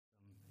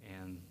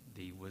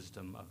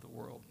wisdom of the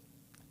world.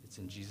 It's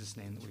in Jesus'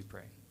 name that we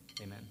pray.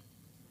 Amen.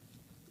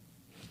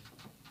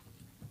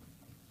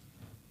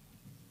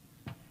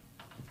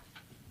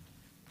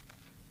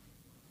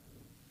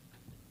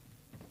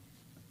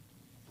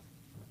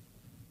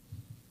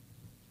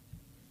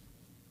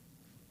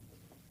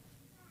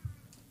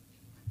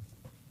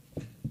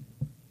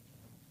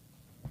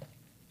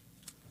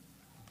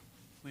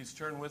 Please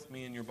turn with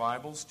me in your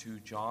Bibles to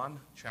John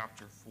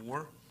chapter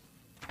 4.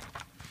 The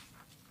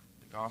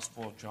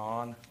Gospel of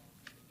John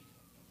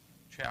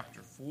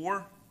chapter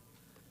 4.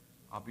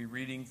 I'll be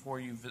reading for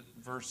you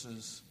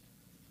verses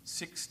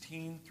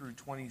 16 through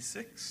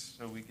 26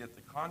 so we get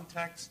the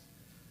context.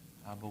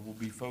 But we'll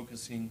be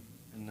focusing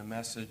in the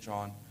message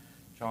on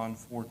John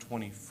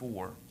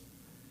 4:24.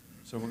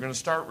 So we're going to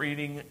start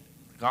reading the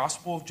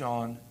Gospel of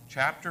John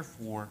chapter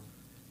 4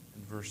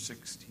 and verse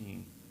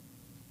 16.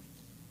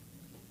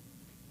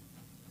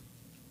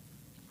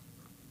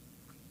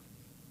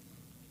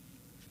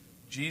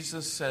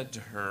 Jesus said to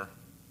her,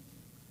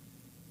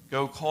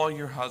 "Go call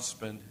your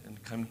husband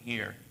and come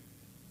here."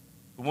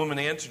 The woman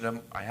answered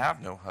him, "I have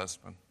no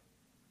husband."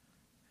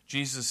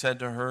 Jesus said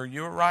to her,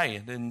 "You are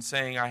right in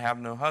saying I have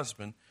no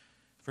husband,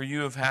 for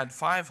you have had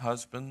 5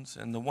 husbands,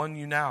 and the one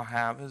you now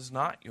have is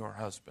not your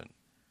husband.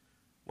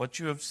 What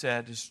you have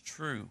said is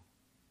true."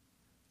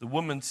 The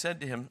woman said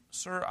to him,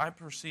 "Sir, I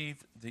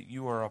perceive that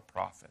you are a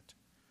prophet.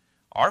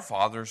 Our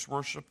fathers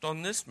worshipped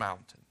on this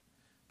mountain.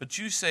 But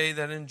you say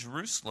that in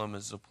Jerusalem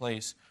is the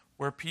place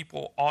where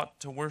people ought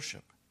to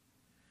worship."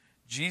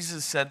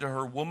 Jesus said to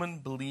her, "Woman,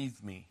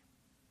 believe me.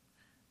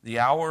 The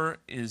hour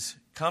is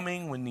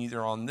coming when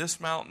neither on this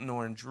mountain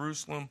nor in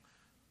Jerusalem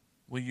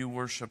will you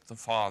worship the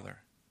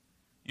Father.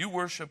 You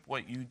worship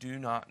what you do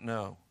not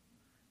know.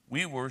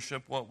 We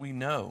worship what we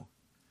know,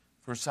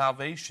 for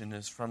salvation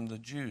is from the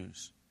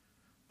Jews.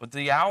 But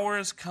the hour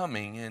is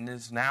coming and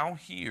is now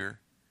here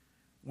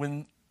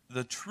when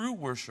the true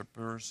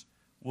worshipers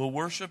will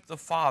worship the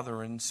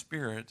Father in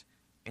spirit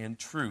and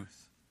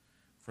truth.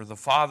 For the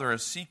Father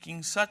is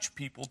seeking such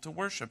people to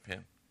worship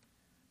him.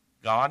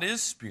 God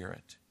is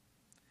spirit,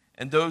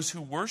 and those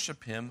who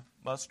worship him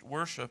must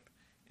worship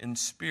in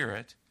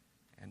spirit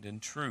and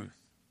in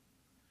truth."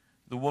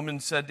 The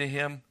woman said to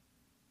him,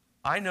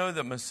 "I know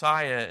that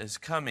Messiah is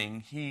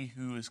coming, he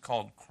who is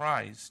called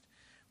Christ.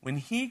 When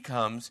he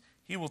comes,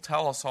 he will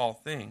tell us all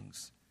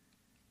things."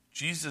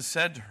 Jesus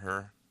said to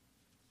her,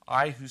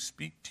 "I who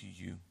speak to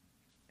you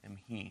am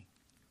he."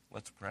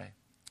 Let's pray.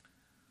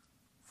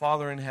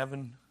 Father in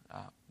heaven,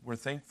 we're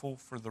thankful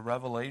for the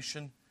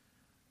revelation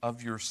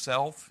of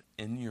yourself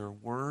in your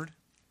word.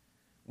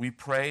 We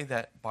pray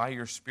that by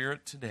your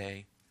Spirit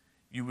today,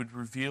 you would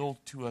reveal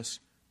to us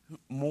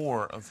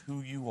more of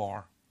who you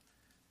are,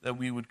 that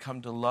we would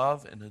come to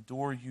love and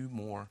adore you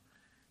more,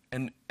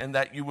 and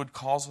that you would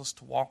cause us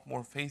to walk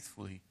more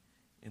faithfully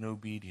in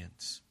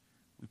obedience.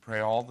 We pray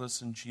all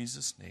this in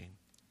Jesus' name.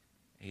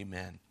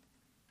 Amen.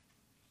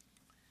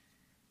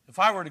 If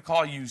I were to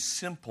call you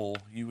simple,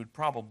 you would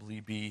probably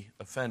be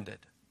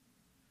offended.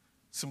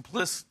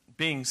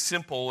 Being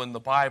simple in the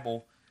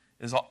Bible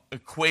is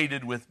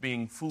equated with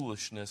being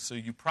foolishness, so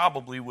you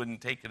probably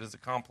wouldn't take it as a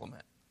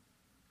compliment.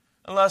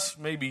 Unless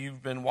maybe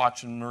you've been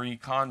watching Marie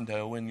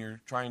Kondo and you're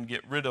trying to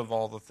get rid of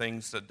all the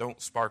things that don't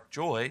spark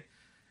joy,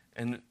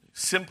 and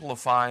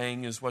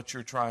simplifying is what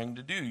you're trying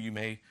to do. You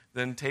may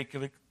then take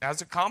it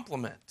as a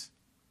compliment.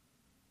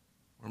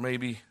 Or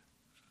maybe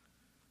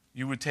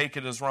you would take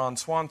it as Ron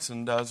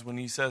Swanson does when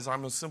he says,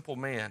 "I'm a simple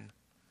man.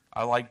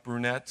 I like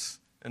brunettes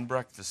and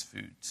breakfast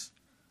foods."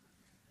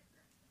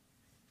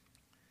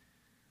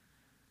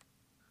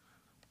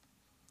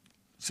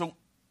 So,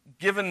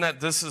 given that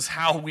this is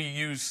how we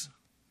use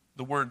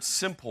the word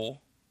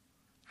simple,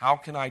 how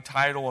can I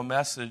title a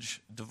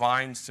message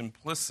Divine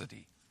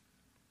Simplicity?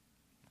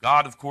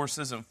 God, of course,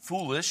 isn't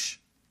foolish.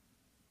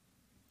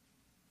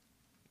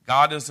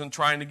 God isn't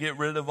trying to get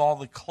rid of all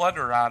the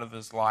clutter out of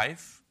his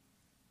life.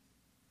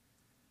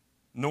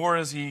 Nor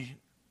is he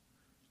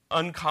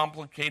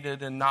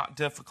uncomplicated and not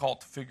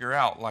difficult to figure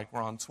out like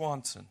Ron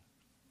Swanson.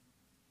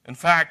 In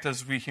fact,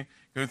 as we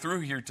go through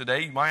here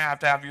today, you might have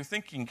to have your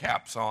thinking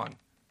caps on.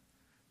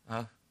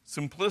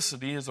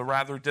 Simplicity is a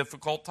rather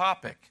difficult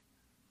topic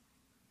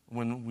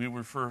when we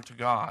refer to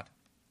God.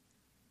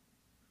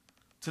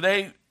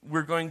 Today,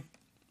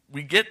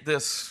 we get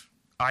this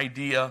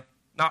idea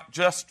not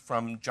just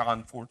from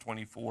John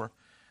 4:24.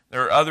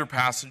 There are other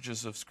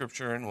passages of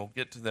Scripture, and we'll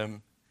get to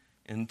them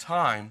in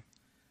time.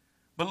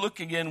 But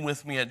look again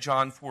with me at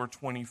John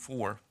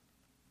 4:24.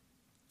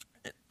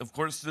 Of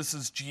course, this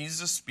is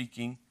Jesus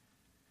speaking.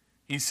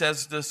 He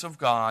says this of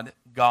God: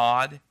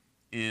 God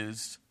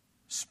is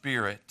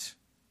spirit,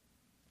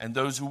 and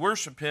those who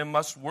worship him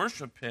must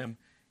worship him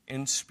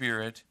in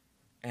spirit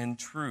and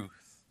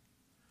truth.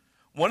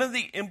 One of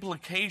the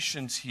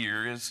implications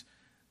here is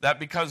that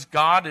because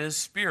God is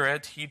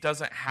spirit, he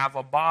doesn't have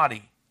a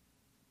body.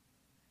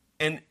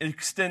 And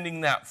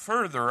extending that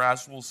further,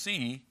 as we'll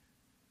see,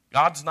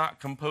 God's not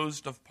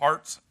composed of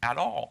parts at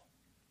all.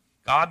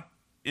 God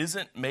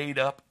isn't made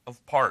up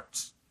of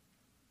parts.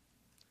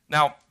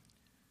 Now,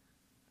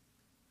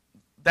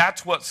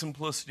 that's what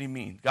simplicity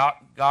means.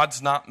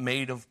 God's not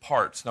made of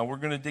parts. Now, we're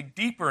going to dig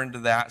deeper into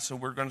that, so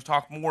we're going to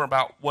talk more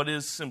about what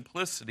is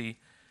simplicity.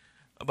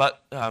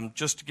 But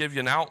just to give you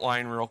an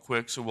outline real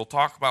quick, so we'll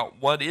talk about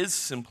what is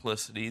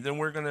simplicity. Then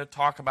we're going to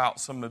talk about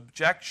some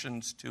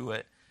objections to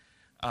it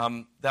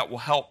that will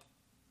help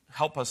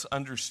us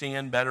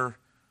understand better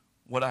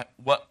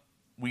what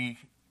we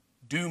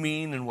do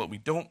mean and what we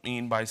don't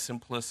mean by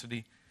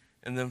simplicity.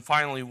 And then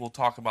finally, we'll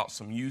talk about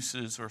some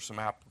uses or some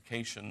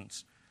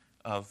applications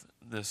of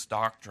this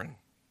doctrine.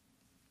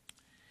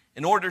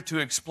 In order to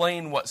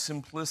explain what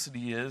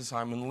simplicity is,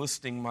 I'm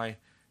enlisting my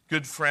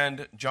good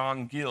friend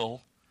John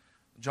Gill.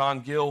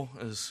 John Gill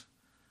is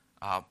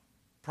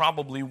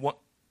probably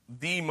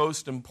the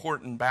most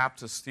important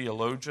Baptist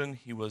theologian.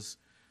 He was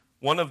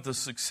one of the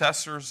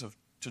successors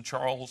to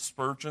Charles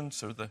Spurgeon.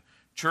 So the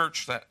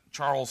church that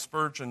Charles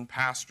Spurgeon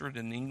pastored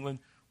in England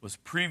was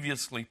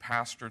previously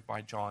pastored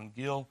by John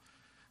Gill.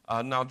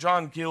 Now,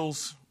 John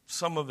Gill's,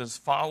 some of his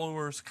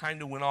followers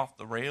kind of went off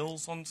the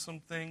rails on some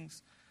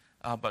things,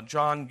 but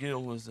John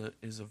Gill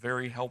is a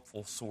very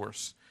helpful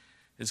source.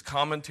 His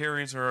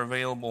commentaries are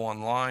available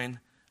online.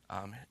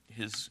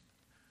 His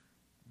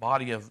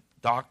body of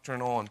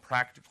doctrinal and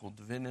practical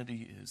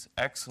divinity is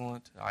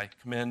excellent. I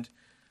commend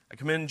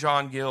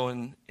John Gill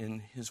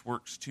in his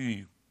works to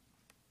you.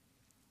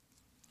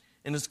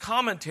 In his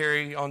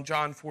commentary on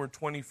John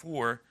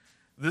 4:24,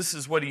 this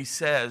is what he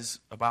says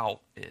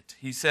about it.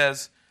 He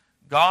says,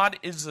 God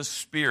is a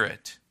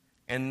spirit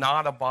and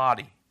not a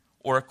body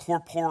or a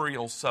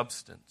corporeal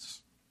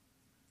substance.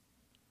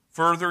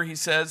 Further, he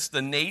says,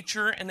 the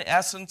nature and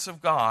essence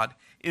of God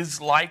is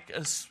like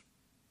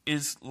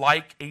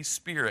a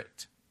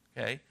spirit.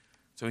 Okay?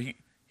 So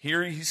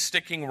here he's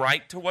sticking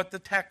right to what the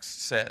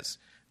text says.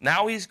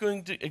 Now he's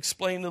going to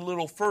explain a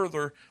little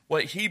further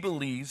what he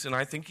believes, and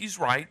I think he's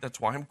right, that's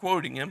why I'm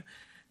quoting him,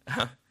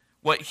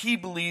 what he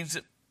believes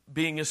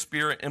being a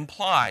spirit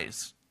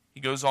implies. He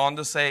goes on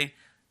to say,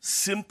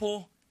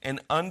 simple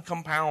and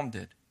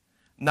uncompounded,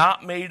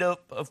 not made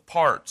up of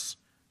parts,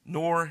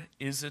 nor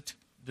is it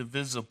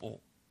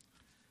divisible.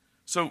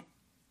 So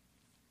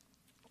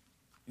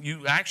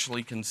you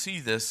actually can see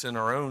this in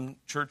our own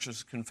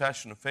church's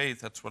confession of faith.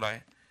 That's what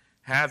I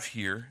have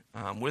here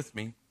with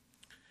me.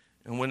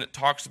 And when it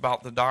talks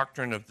about the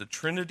doctrine of the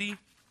Trinity,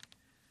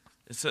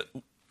 it's that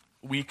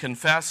we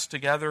confess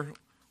together,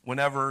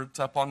 whenever it's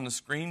up on the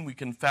screen, we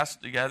confess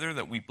together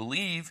that we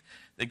believe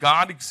that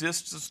God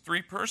exists as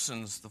three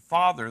persons, the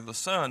Father, the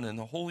Son, and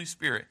the Holy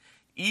Spirit,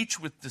 each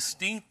with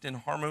distinct and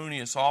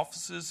harmonious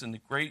offices in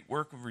the great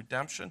work of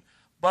redemption,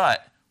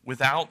 but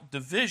without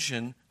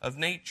division of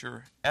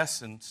nature,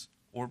 essence,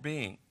 or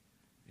being.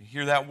 You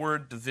hear that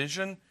word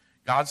division?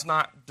 God's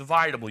not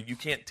dividable. You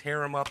can't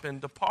tear him up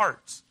into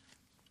parts.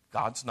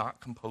 God's not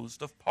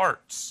composed of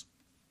parts.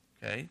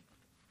 Okay?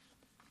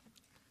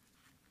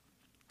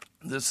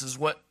 This is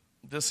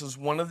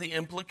one of the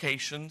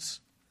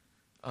implications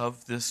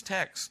of this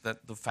text,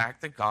 that the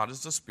fact that God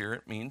is a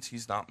spirit means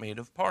he's not made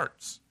of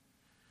parts.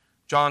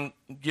 John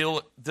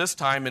Gill, this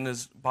time in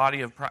his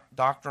body of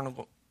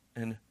doctrinal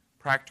and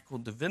practical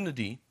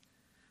divinity,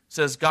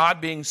 says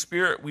God being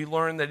spirit, we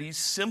learn that he's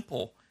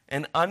simple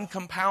and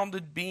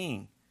uncompounded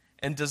being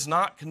and does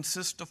not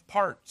consist of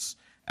parts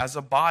as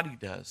a body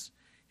does.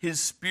 His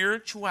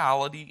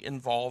spirituality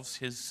involves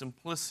his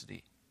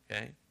simplicity.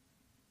 Okay?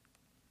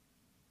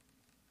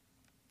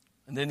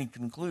 And then he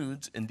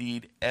concludes,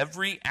 indeed,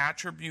 every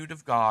attribute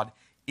of God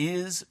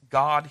is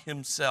God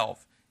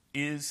himself,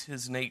 is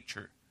his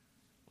nature.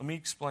 Let me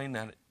explain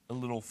that a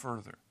little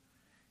further.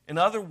 In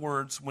other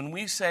words, when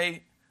we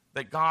say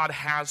that God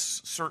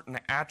has certain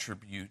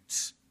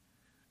attributes,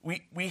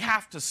 we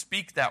have to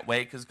speak that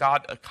way because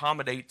God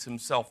accommodates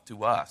himself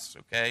to us,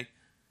 okay?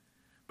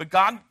 But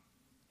God,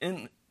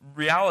 in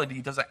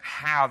reality, doesn't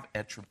have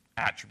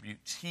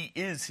attributes. He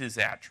is his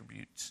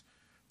attributes.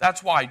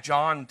 That's why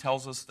John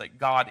tells us that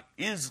God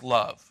is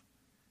love.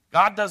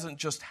 God doesn't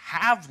just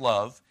have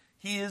love.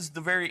 He is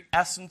the very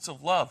essence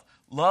of love.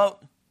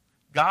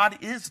 God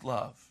is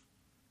love.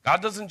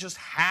 God doesn't just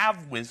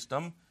have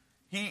wisdom.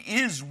 He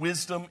is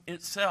wisdom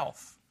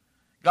itself.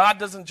 God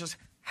doesn't just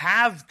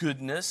have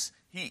goodness.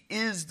 He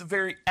is the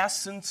very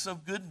essence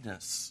of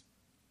goodness.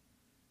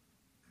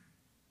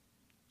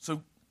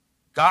 So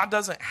God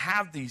doesn't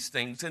have these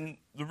things. And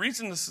the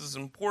reason this is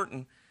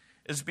important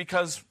is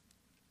because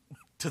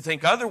to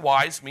think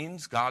otherwise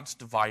means God's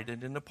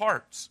divided into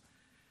parts.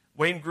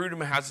 Wayne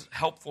Grudem has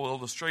helpful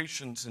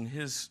illustrations in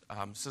his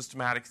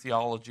systematic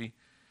theology.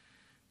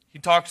 He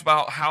talks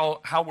about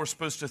how we're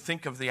supposed to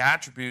think of the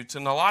attributes.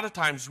 And a lot of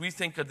times we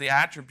think of the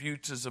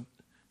attributes as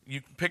you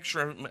can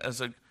picture them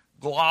as a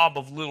glob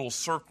of little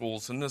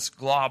circles. And this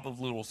glob of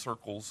little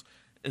circles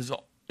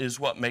is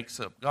what makes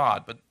up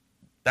God. But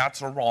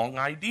that's a wrong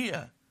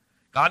idea.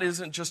 God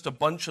isn't just a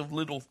bunch of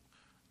little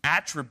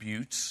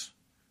attributes.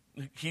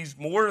 He's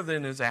more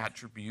than his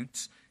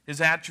attributes. His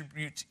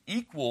attributes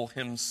equal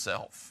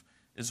himself,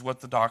 is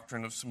what the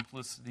doctrine of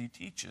simplicity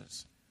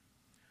teaches.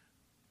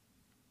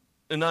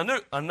 And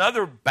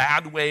another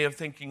bad way of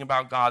thinking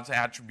about God's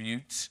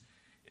attributes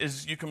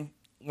is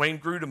Wayne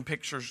Grudem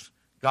pictures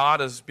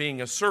God as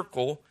being a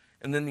circle,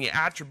 and then the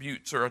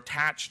attributes are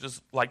attached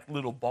as like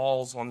little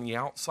balls on the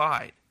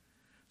outside.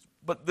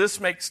 But this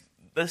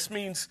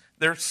means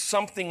there's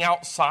something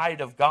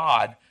outside of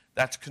God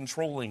that's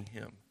controlling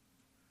him.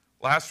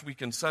 Last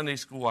week in Sunday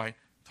school, I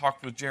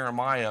talked with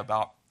Jeremiah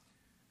about,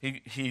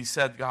 he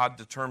said God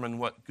determined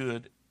what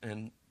good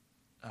and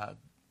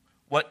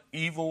what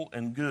evil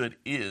and good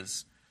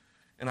is.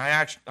 And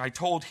I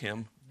told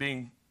him,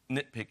 being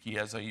nitpicky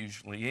as I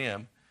usually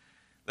am,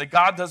 that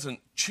God doesn't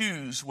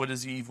choose what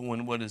is evil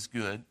and what is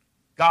good.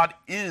 God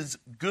is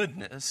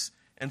goodness,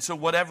 and so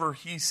whatever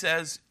he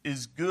says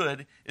is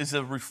good is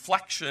a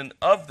reflection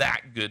of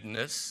that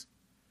goodness.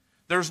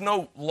 There's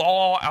no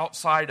law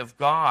outside of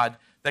God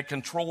that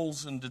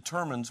controls and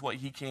determines what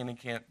he can and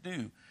can't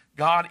do.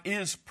 God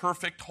is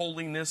perfect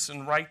holiness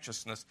and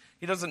righteousness.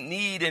 He doesn't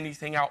need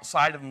anything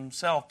outside of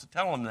himself to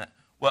tell him that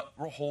what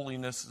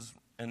holiness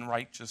and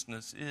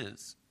righteousness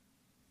is.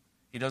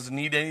 He doesn't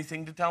need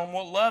anything to tell him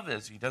what love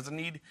is. He doesn't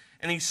need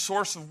any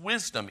source of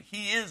wisdom.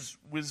 He is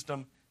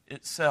wisdom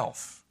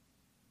itself.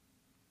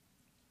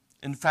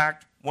 In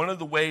fact, one of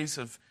the ways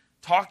of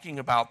talking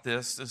about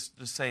this is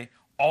to say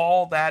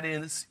all that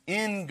is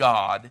in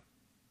God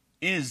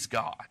is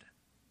God.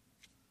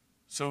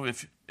 So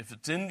if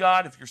it's in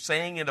God, if you're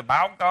saying it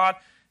about God,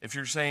 if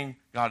you're saying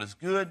God is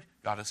good,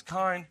 God is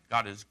kind,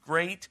 God is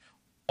great,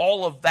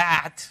 all of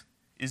that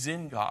is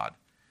in God.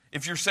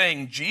 If you're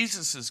saying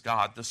Jesus is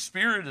God, the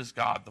Spirit is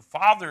God, the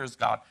Father is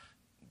God,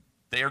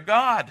 they are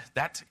God.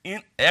 That's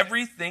in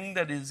everything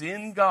that is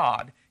in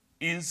God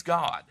is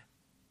God.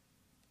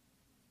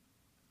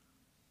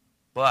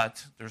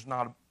 But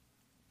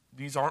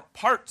these aren't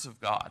parts of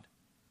God.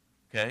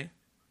 Okay?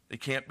 They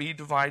can't be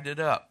divided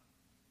up.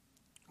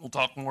 We'll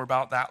talk more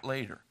about that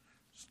later.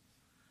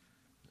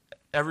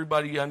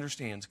 Everybody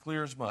understands,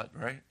 clear as mud,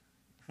 right?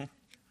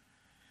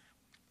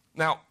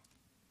 Now,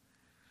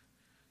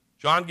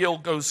 John Gill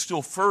goes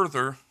still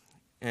further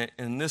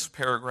in this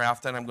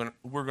paragraph. Then I'm going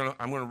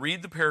to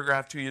read the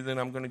paragraph to you. Then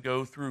I'm going to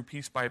go through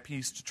piece by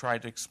piece to try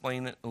to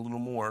explain it a little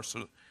more.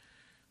 So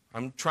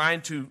I'm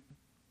trying to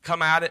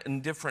come at it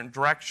in different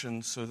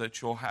directions so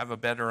that you'll have a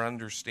better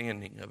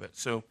understanding of it.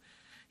 So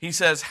he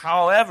says,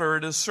 however,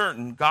 it is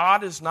certain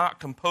God is not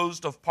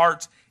composed of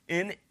parts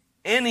in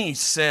any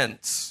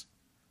sense,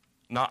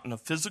 not in a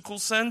physical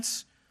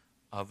sense,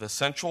 of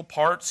essential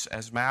parts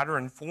as matter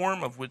and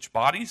form of which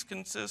bodies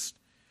consist,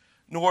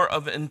 nor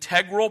of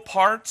integral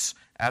parts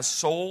as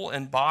soul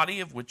and body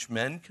of which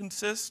men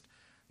consist,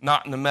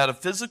 not in a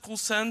metaphysical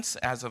sense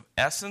as of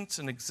essence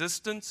and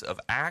existence, of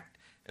act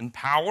and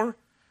power,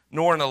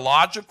 nor in a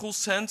logical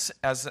sense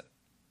as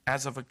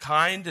of a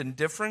kind and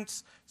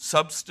difference,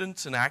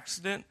 substance and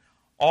accident,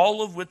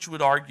 all of which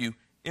would argue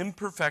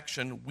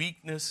imperfection,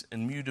 weakness,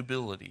 and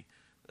mutability.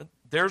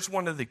 There's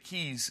one of the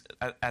keys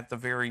at the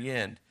very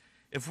end.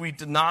 If we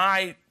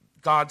deny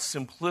God's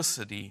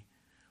simplicity,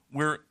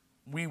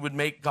 we would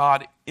make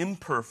God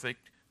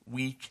imperfect,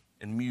 weak,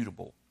 and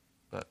mutable.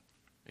 But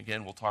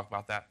again, we'll talk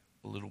about that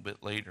a little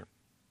bit later.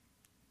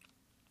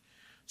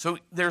 So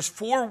there's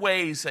 4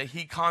 ways that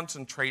he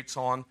concentrates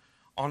on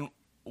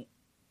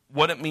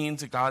what it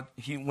means that God,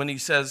 when he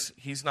says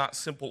he's not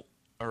simple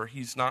or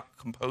he's not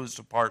composed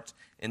of parts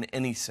in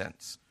any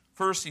sense.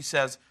 First, he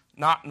says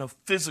not in a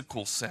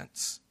physical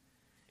sense.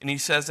 And he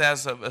says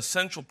as of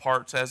essential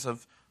parts, as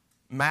of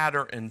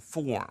matter and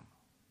form.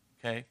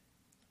 Okay?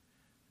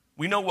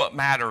 We know what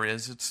matter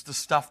is. It's the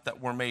stuff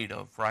that we're made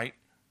of, right?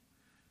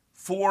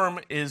 Form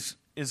is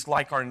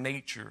like our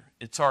nature.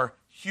 It's our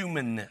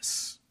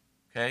humanness.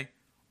 Okay?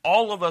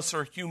 All of us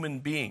are human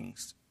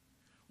beings.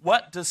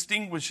 What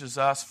distinguishes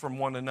us from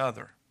one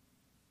another?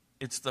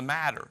 It's the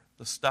matter,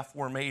 the stuff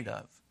we're made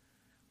of.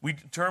 We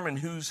determine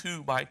who's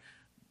who by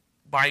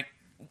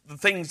the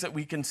things that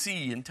we can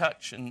see and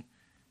touch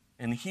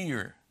and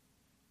hear.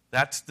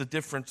 That's the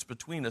difference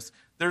between us.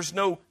 There's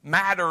no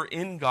matter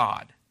in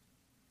God.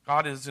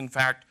 God is, in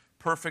fact,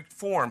 perfect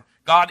form.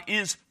 God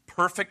is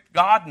perfect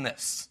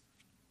godness.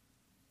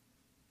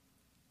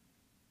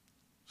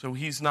 So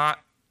he's not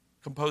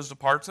composed of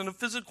parts in a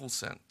physical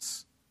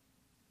sense,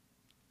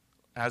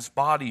 as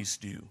bodies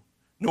do,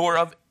 nor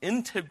of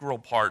integral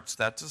parts.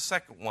 That's the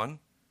second one.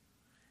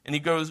 And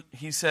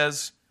he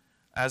says,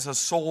 as a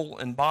soul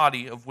and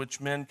body of which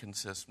men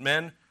consist.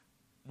 Men,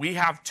 we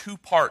have 2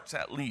 parts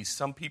at least.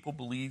 Some people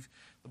believe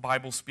the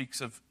Bible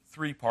speaks of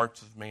 3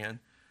 parts of man,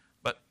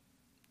 but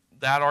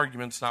that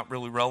argument's not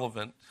really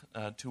relevant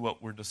to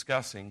what we're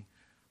discussing.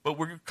 But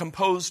we're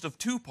composed of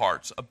 2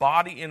 parts, a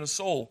body and a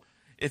soul.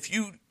 If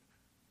you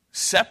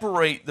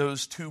separate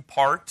those 2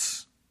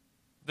 parts,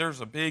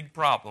 there's a big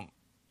problem.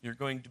 You're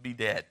going to be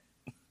dead.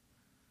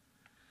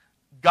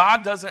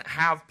 God doesn't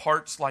have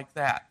parts like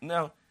that.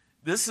 No,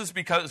 this is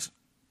because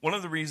one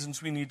of the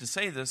reasons we need to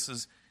say this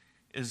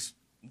is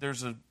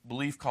there's a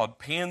belief called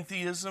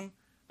pantheism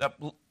that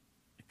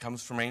it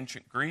comes from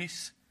ancient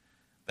Greece,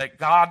 that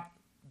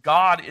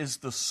God is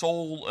the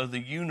soul of the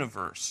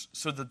universe,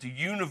 so that the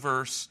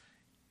universe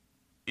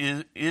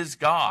is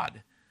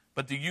God,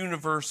 but the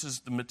universe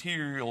is the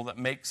material that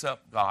makes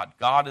up God.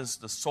 God is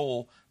the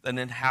soul that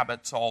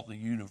inhabits all the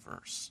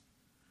universe.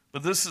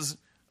 But this is,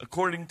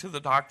 according to the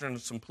doctrine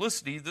of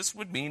simplicity, this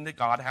would mean that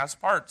God has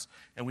parts,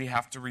 and we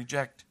have to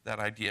reject that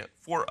idea.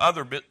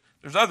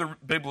 There's other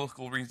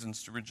biblical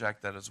reasons to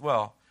reject that as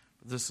well,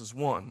 but this is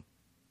one.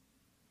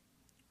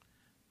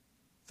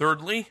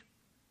 Thirdly,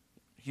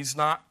 he's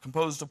not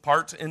composed of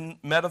parts in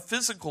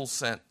metaphysical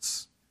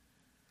sense.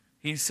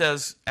 He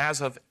says,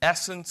 as of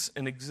essence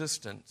and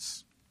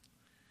existence.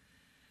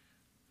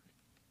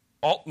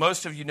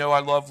 Most of you know I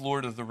love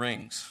Lord of the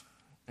Rings,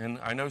 and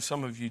I know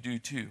some of you do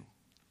too.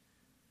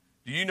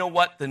 Do you know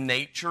what the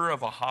nature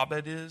of a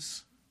hobbit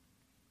is?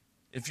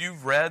 If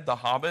you've read The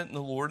Hobbit and The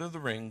Lord of the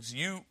Rings,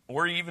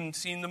 or even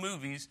seen the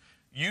movies,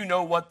 you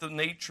know what the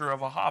nature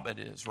of a hobbit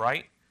is,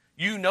 right?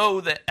 You know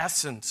the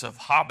essence of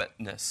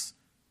hobbitness.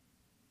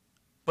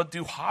 But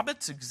do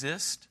hobbits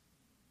exist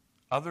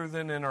other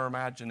than in our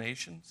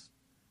imaginations?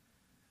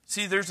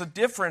 See, there's a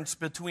difference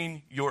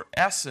between your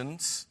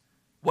essence,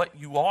 what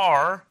you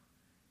are,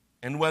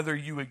 and whether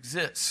you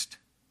exist.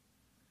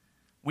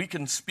 We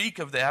can speak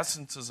of the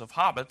essences of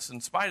hobbits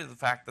in spite of the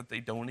fact that they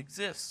don't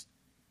exist.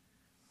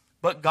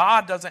 But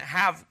God doesn't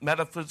have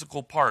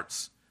metaphysical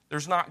parts.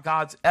 There's not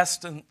God's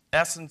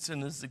essence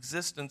in his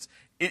existence.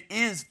 It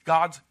is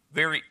God's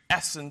very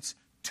essence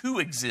to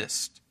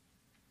exist.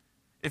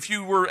 If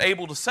you were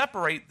able to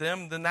separate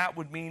them, then that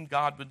would mean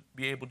God would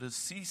be able to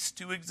cease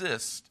to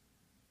exist.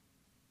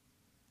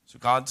 So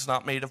God's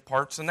not made of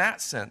parts in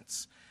that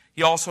sense.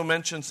 He also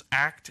mentions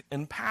act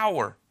and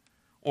power,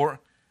 or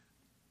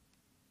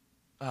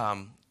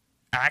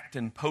act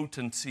and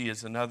potency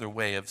is another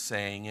way of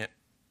saying it.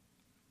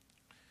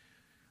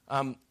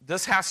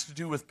 This has to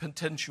do with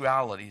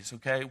potentialities,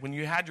 okay? When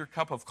you had your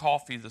cup of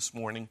coffee this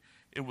morning,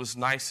 it was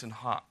nice and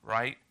hot,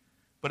 right?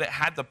 But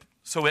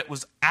so it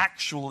was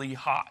actually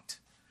hot.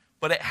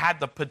 But it had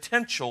the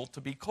potential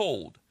to be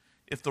cold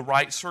if the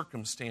right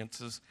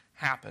circumstances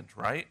happened,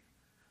 right?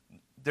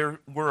 There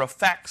were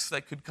effects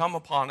that could come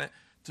upon it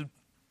to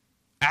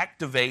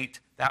activate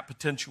that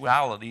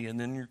potentiality, and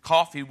then your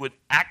coffee would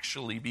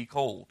actually be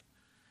cold.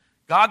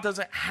 God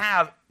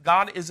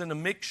isn't a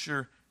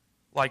mixture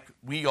like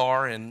we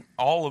are and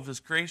all of his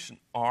creation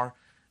are,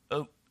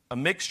 a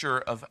mixture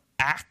of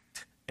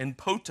act and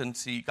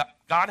potency.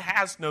 God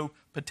has no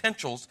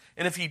potentials,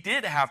 and if he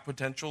did have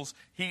potentials,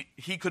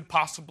 he could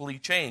possibly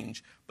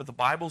change. But the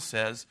Bible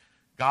says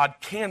God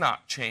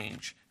cannot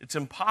change. It's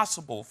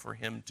impossible for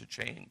him to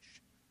change.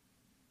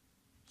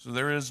 So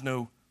there is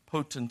no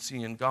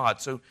potency in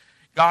God. So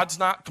God's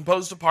not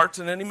composed of parts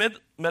in any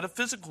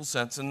metaphysical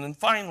sense. And then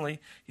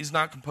finally, he's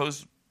not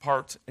composed of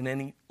parts in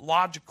any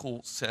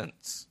logical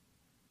sense.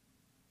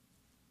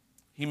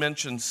 He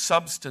mentions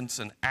substance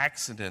and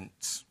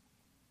accidents.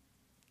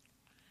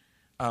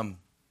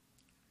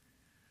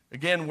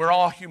 Again, we're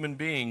all human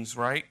beings,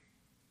 right?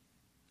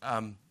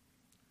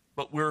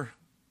 But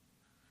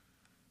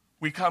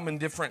we come in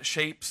different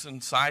shapes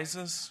and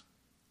sizes.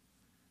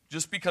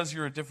 Just because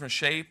you're a different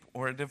shape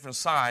or a different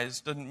size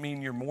doesn't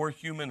mean you're more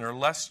human or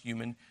less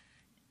human.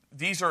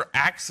 These are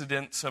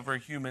accidents of our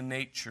human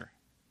nature.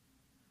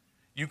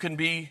 You can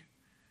be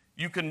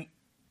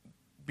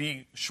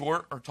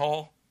short or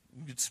tall.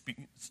 You could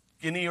be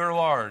skinny or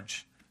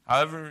large.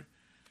 However,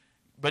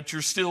 but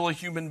you're still a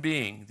human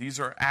being. These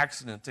are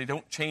accidents. They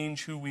don't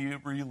change who we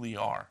really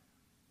are.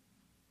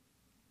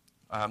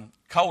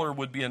 Color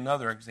would be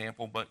another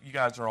example, but you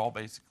guys are all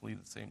basically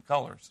the same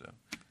color, so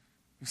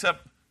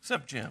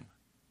except Jim.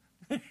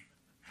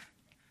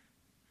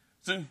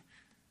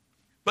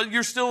 But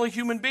you're still a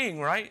human being,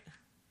 right?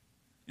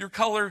 Your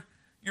color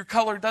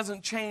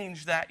doesn't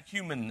change that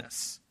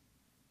humanness.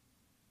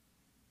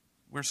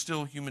 We're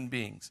still human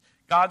beings.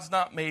 God's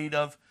not made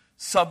of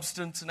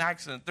substance and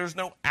accident. There's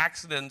no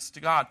accidents to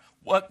God.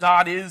 What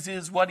God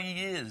is what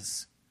he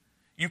is.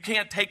 You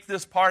can't take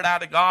this part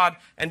out of God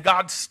and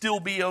God still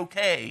be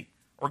okay,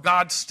 or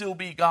God still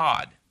be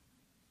God.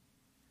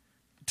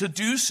 To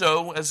do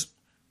so, as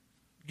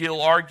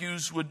Gill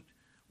argues, would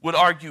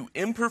argue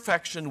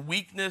imperfection,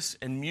 weakness,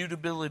 and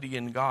mutability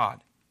in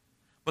God.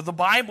 But the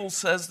Bible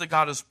says that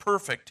God is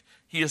perfect,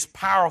 he is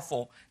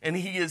powerful, and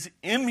he is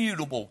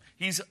immutable.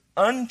 He's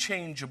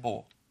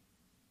unchangeable.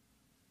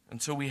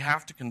 And so we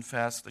have to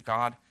confess that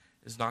God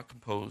is not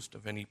composed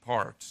of any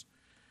parts.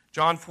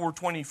 John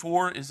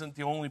 4:24 isn't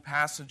the only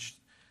passage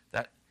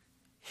that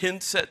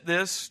hints at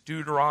this.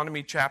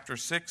 Deuteronomy chapter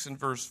 6 and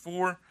verse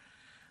 4.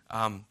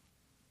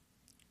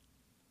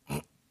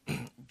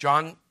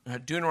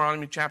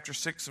 Deuteronomy chapter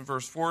 6 and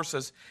verse 4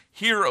 says,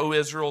 "Hear, O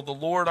Israel, the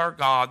Lord our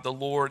God, the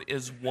Lord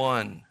is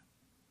one."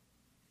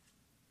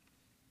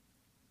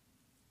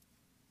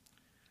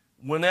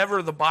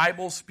 Whenever the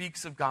Bible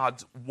speaks of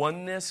God's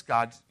oneness,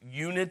 God's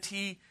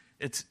unity,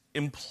 it's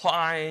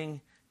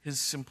implying his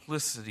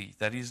simplicity,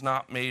 that he's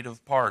not made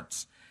of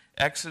parts.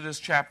 Exodus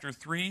chapter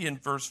 3 and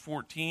verse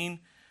 14,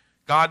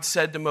 God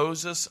said to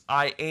Moses,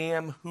 "I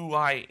am who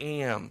I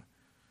am."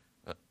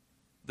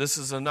 This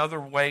is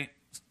another way,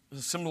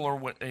 a similar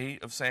way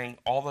of saying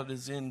all that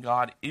is in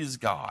God is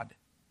God.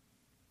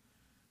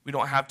 We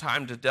don't have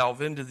time to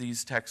delve into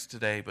these texts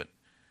today, but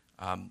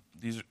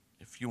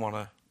if you want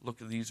to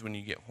look at these when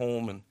you get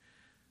home and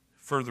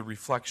further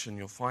reflection,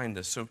 you'll find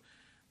this. So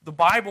the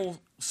Bible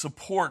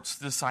supports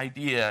this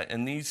idea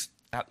in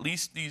at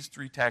least these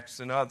three texts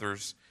and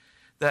others,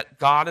 that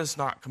God is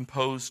not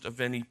composed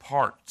of any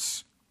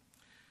parts.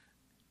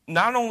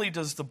 Not only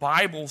does the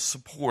Bible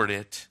support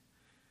it,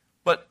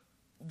 but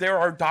there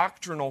are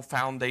doctrinal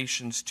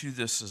foundations to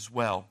this as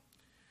well.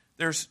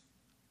 There's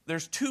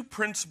two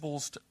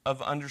principles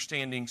of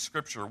understanding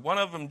Scripture. One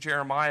of them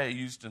Jeremiah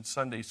used in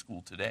Sunday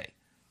school today.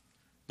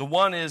 The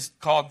one is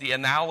called the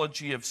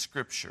analogy of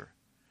Scripture.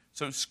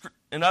 So,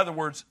 in other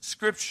words,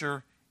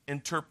 Scripture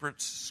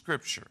interprets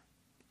Scripture,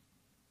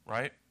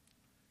 right?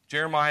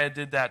 Jeremiah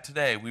did that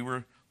today. We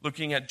were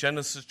looking at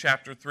Genesis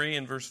chapter 3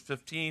 and verse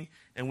 15,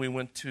 and we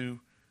went to,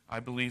 I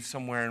believe,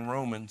 somewhere in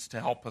Romans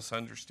to help us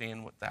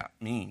understand what that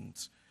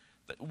means.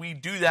 We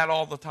do that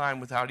all the time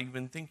without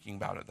even thinking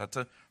about it. That's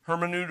a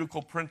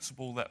hermeneutical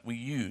principle that we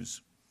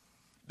use.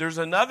 There's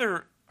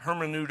another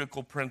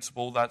hermeneutical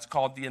principle that's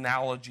called the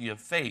analogy of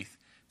faith.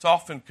 It's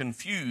often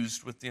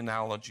confused with the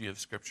analogy of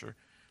Scripture,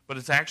 but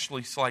it's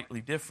actually slightly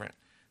different.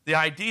 The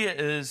idea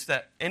is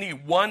that any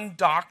one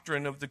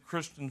doctrine of the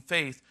Christian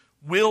faith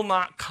will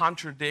not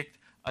contradict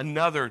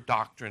another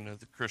doctrine of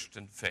the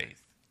Christian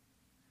faith.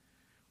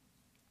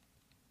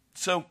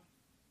 So,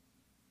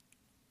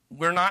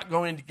 we're not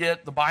going to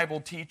get the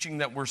Bible teaching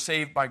that we're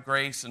saved by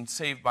grace and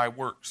saved by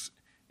works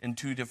in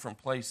two different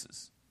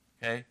places.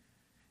 Okay?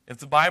 If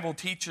the Bible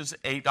teaches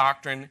a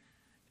doctrine,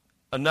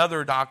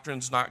 another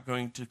doctrine's not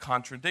going to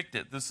contradict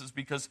it. This is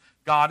because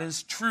God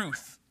is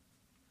truth,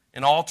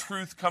 and all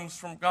truth comes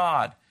from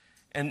God.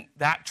 And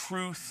that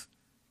truth,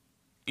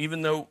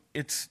 even though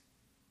it's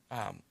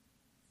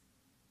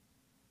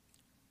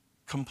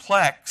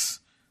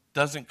complex,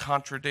 doesn't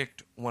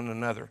contradict one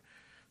another.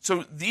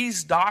 So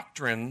these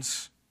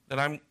doctrines that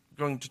I'm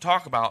going to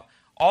talk about,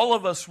 all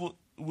of us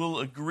will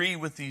agree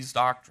with these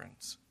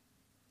doctrines.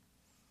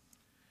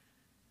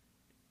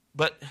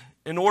 But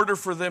in order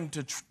for them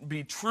to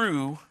be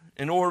true,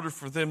 in order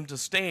for them to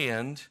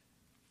stand,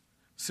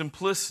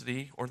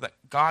 simplicity, or that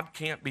God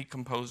can't be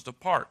composed of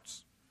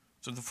parts.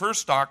 So the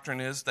first doctrine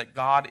is that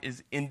God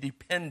is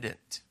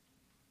independent.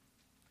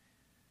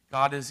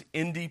 God is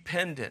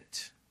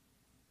independent.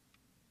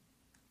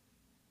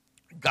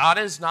 God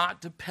is not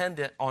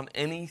dependent on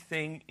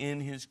anything in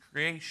His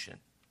creation.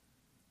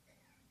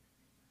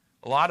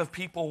 A lot of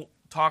people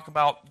talk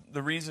about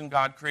the reason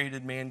God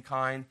created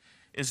mankind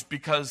is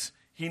because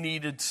He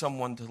needed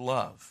someone to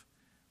love.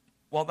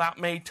 While that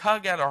may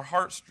tug at our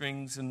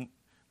heartstrings and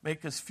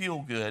make us feel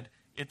good,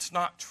 it's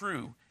not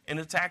true. And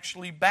it's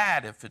actually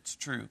bad if it's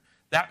true.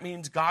 That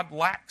means God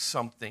lacks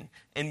something,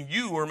 and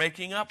you are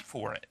making up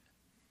for it.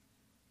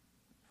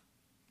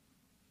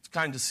 It's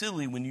kind of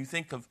silly when you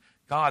think of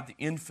God, the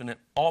infinite,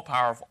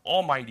 all-powerful,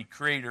 almighty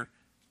creator,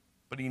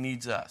 but He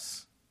needs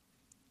us.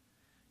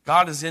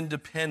 God is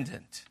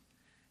independent.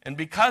 And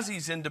because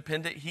He's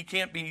independent, He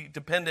can't be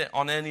dependent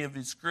on any of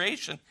His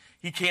creation.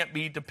 He can't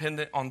be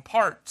dependent on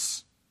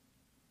parts.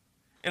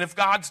 And if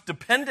God's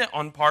dependent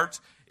on parts,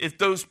 if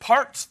those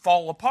parts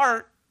fall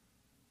apart,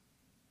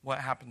 what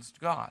happens to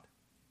God?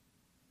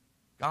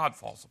 God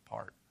falls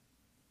apart.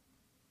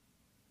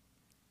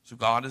 So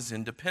God is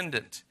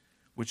independent,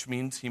 which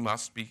means He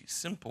must be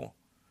simple.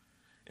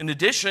 In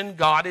addition,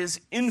 God is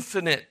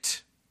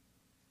infinite.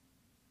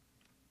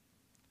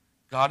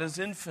 God is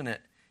infinite.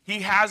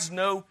 He has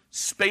no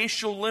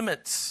spatial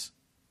limits.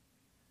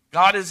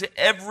 God is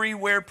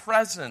everywhere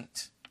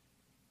present.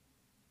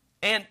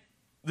 And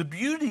the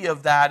beauty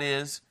of that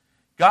is,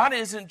 God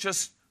isn't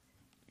just,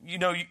 we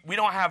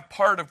don't have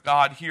part of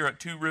God here at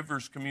Two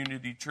Rivers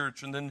Community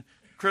Church, and then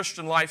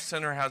Christian Life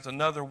Center has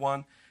another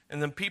one,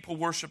 and then people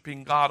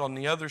worshiping God on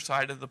the other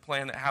side of the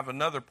planet have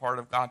another part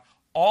of God.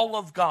 All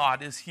of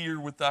God is here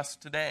with us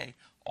today.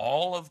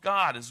 All of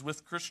God is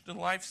with Christian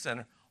Life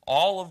Center.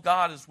 All of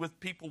God is with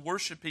people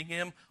worshiping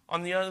Him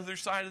on the other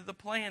side of the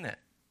planet.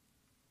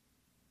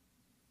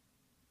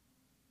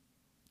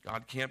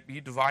 God can't be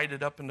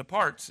divided up into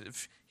parts.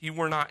 If He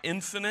were not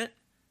infinite,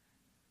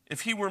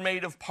 if He were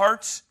made of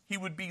parts, He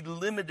would be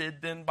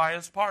limited then by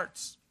His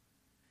parts.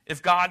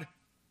 If God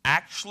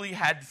actually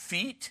had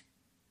feet,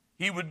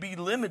 He would be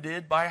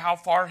limited by how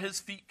far His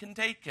feet can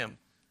take Him.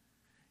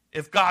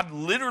 If God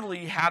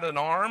literally had an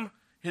arm,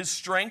 His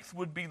strength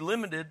would be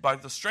limited by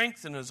the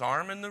strength in His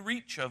arm and the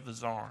reach of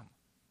His arm.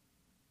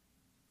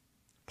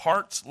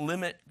 Parts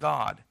limit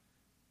God.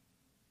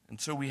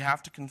 And so we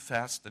have to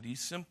confess that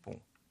He's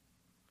simple.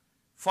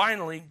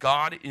 Finally,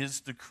 God is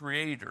the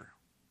Creator.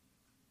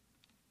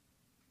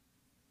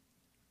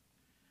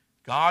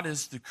 God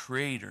is the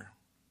Creator.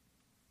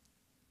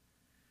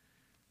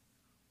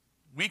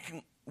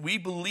 We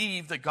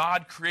believe that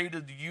God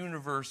created the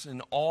universe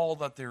and all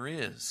that there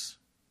is.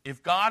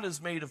 If God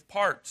is made of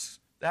parts,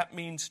 that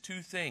means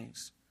two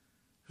things.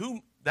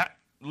 That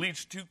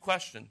leads to two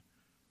questions.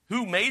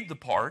 Who made the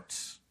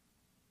parts?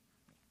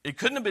 It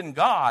couldn't have been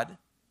God,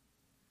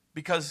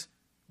 because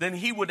then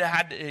he would have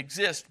had to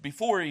exist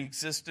before he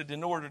existed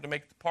in order to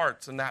make the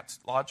parts, and that's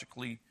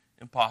logically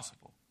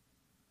impossible.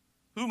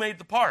 Who made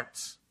the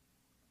parts?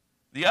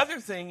 The other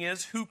thing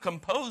is, who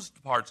composed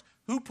the parts?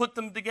 Who put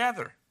them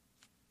together?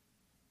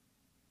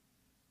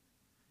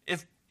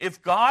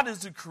 If God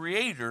is a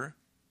creator,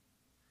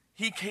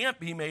 he can't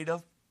be made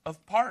of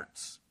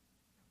parts.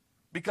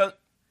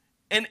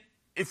 And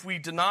if we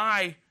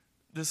deny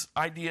this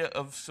idea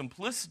of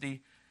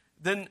simplicity,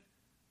 then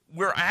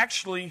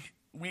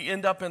we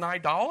end up in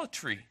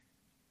idolatry.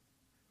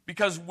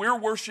 Because we're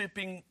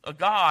worshiping a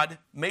God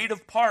made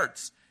of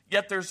parts,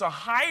 yet there's a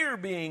higher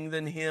being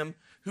than him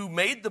who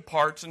made the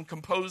parts and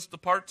composed the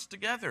parts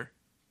together.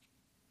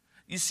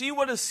 You see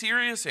what a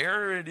serious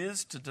error it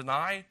is to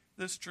deny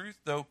this truth,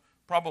 though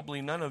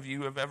probably none of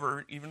you have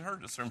ever even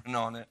heard a sermon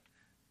on it.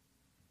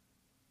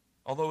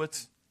 Although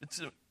it's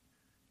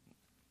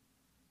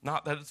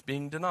not that it's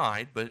being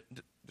denied, but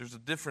there's a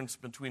difference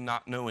between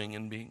not knowing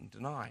and being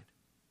denied.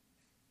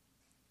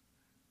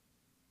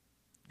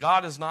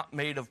 God is not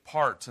made of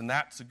parts, and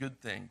that's a good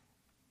thing.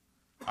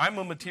 I'm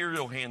a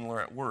material handler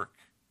at work.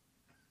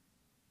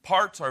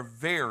 Parts are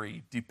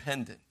very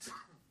dependent.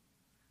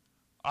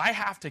 I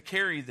have to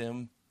carry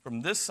them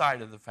from this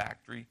side of the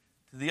factory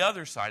to the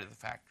other side of the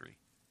factory.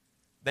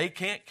 They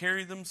can't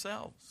carry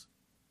themselves.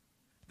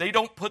 They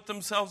don't put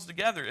themselves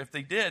together. If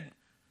they did,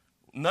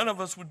 none of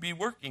us would be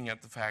working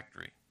at the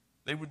factory.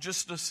 They would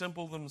just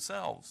assemble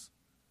themselves.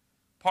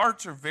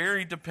 Parts are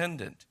very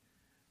dependent.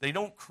 They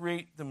don't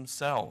create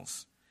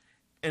themselves.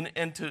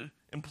 And to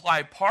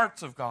imply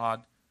parts of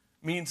God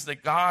means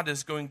that God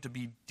is going to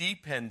be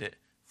dependent,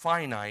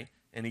 finite,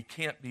 and he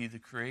can't be the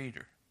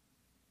creator.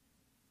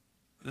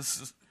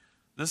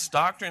 This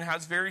doctrine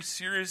has very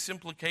serious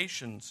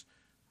implications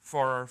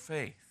for our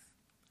faith.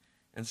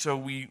 And so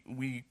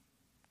we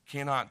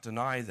cannot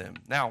deny them.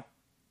 Now,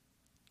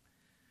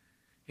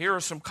 here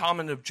are some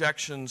common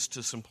objections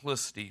to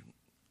simplicity.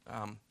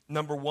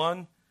 Number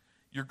one,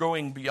 you're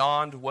going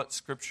beyond what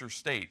Scripture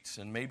states.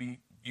 And maybe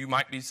you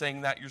might be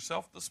saying that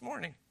yourself this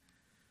morning.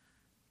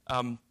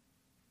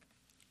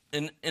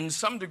 In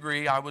some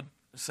degree, I would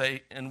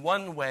say, in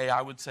one way,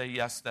 I would say,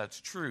 yes,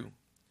 that's true.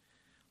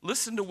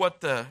 Listen to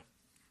what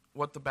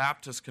the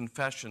Baptist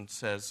Confession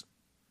says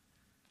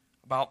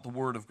about the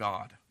Word of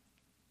God.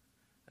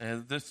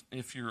 And this,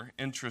 if you're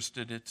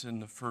interested, it's in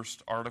the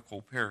first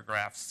article,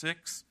 paragraph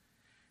 6.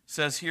 It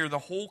says here, the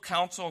whole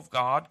counsel of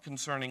God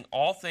concerning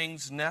all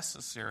things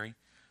necessary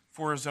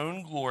for his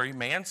own glory,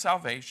 man's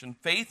salvation,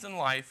 faith, and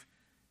life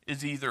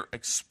is either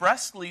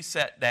expressly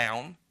set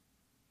down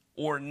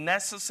or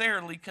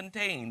necessarily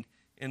contained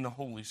in the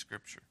Holy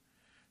Scripture.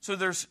 So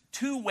there's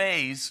two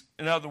ways,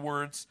 in other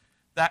words,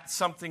 that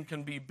something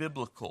can be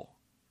biblical.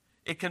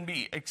 It can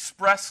be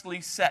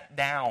expressly set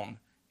down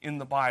in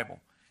the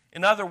Bible.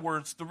 In other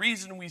words, the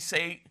reason we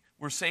say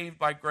we're saved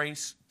by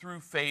grace through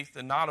faith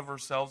and not of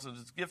ourselves, it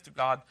is a gift of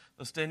God,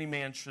 lest any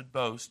man should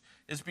boast,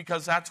 is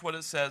because that's what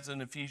it says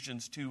in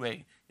Ephesians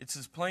 2:8. It's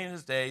as plain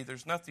as day.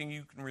 There's nothing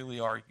you can really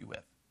argue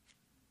with.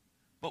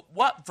 But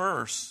what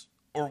verse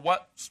or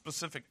what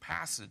specific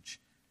passage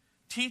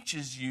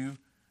teaches you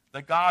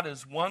that God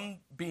is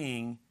one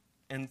being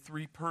in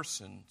three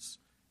persons,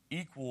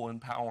 equal in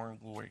power and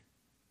glory?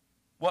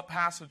 What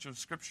passage of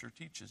Scripture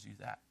teaches you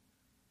that?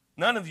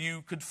 None of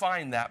you could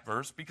find that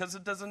verse because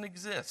it doesn't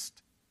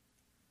exist.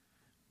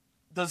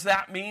 Does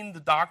that mean the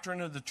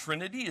doctrine of the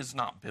Trinity is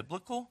not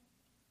biblical?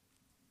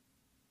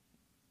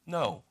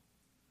 No.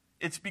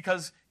 It's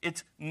because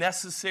it's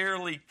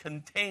necessarily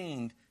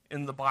contained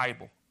in the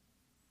Bible.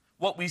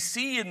 What we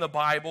see in the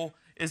Bible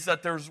is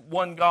that there's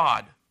one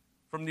God.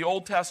 From the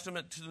Old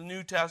Testament to the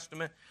New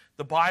Testament,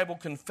 the Bible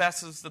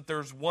confesses that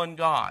there's one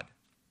God.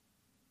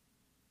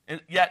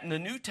 And yet in the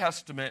New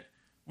Testament,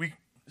 we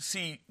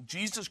see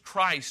Jesus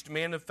Christ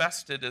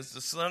manifested as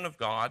the Son of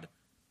God.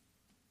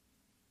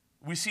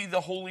 We see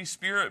the Holy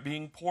Spirit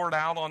being poured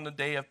out on the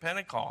day of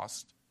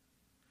Pentecost.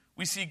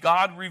 We see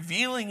God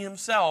revealing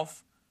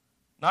himself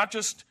not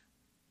just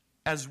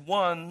as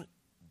one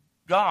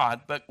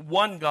God, but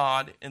one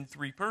God in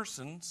three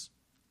persons.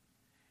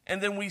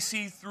 And then we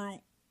see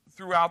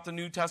throughout the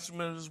New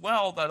Testament as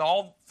well that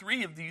all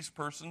three of these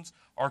persons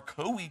are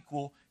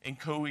co-equal and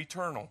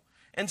co-eternal.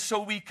 And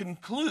so we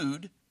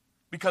conclude,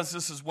 because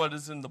this is what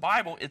is in the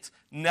Bible, it's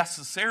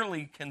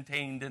necessarily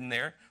contained in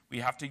there. We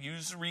have to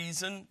use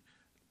reason,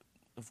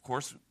 of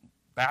course,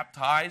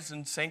 baptized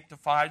and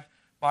sanctified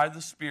by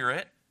the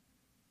Spirit.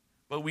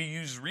 But we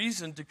use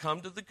reason to come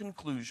to the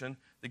conclusion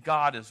that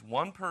God is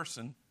one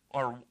person,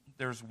 or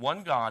there's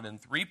one God in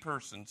three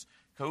persons,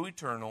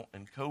 co-eternal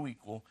and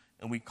co-equal,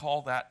 and we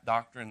call that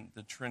doctrine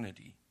the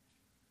Trinity.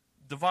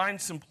 Divine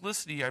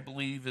simplicity, I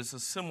believe, is a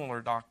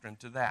similar doctrine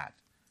to that.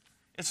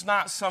 It's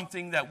not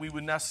something that we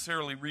would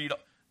necessarily read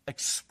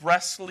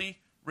expressly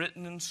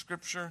written in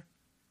Scripture,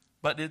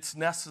 but it's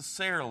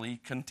necessarily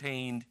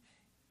contained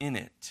in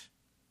it.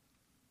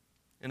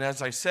 And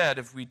as I said,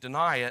 if we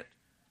deny it,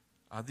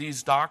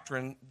 these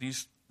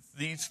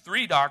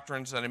three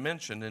doctrines that I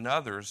mentioned and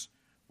others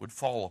would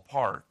fall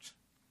apart.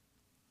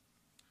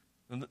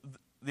 And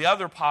the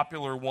other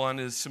popular one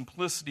is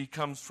simplicity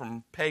comes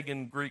from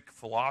pagan Greek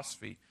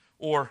philosophy,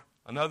 or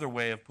another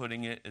way of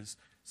putting it is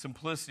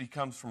simplicity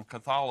comes from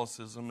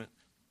Catholicism.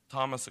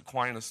 Thomas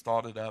Aquinas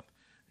thought it up.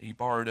 He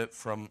borrowed it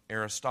from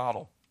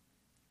Aristotle.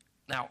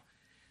 Now,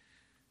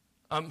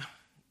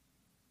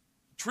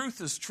 truth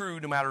is true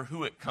no matter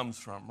who it comes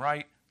from,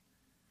 right?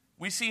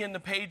 We see in the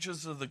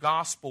pages of the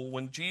gospel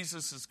when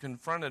Jesus is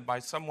confronted by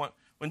someone,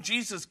 when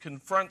Jesus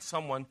confronts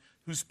someone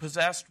who's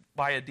possessed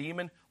by a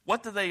demon,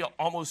 what do they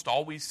almost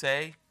always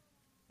say?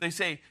 They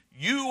say,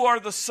 "You are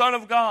the Son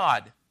of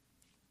God."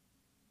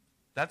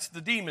 That's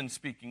the demon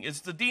speaking.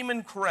 Is the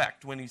demon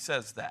correct when he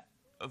says that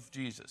of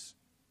Jesus?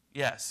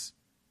 Yes.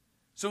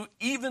 So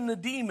even the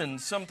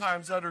demons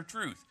sometimes utter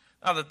truth.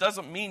 Now, that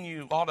doesn't mean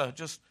you ought to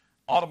just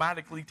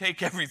automatically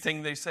take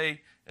everything they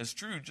say as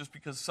true just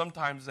because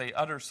sometimes they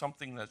utter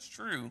something that's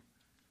true.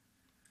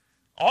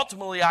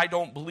 Ultimately, I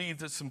don't believe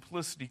that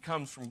simplicity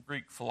comes from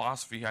Greek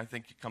philosophy. I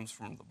think it comes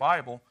from the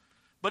Bible.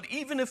 But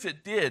even if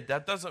it did,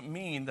 that doesn't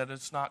mean that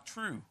it's not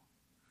true.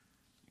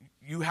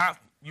 You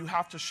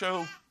have to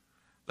show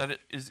that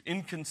it is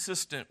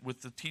inconsistent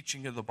with the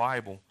teaching of the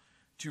Bible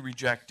to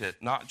reject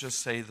it, not just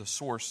say the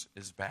source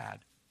is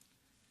bad.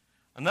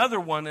 Another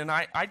one, and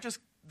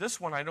this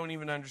one I don't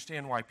even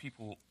understand why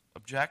people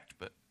object,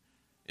 but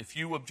if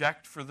you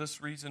object for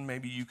this reason,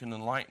 maybe you can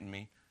enlighten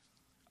me.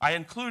 I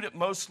include it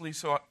mostly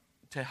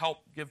to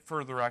help give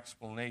further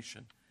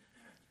explanation.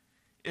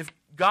 If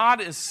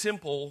God is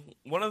simple,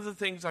 one of the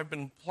things I've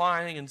been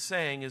implying and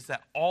saying is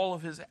that all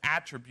of his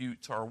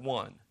attributes are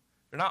one.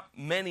 There are not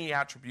many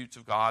attributes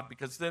of God,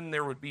 because then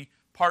there would be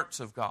parts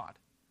of God.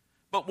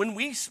 But when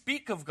we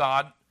speak of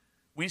God,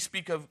 we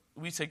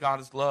say God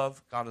is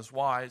love, God is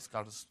wise,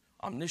 God is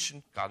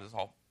omniscient, God is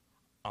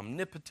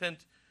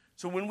omnipotent.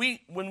 So when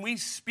we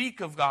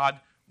speak of God,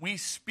 we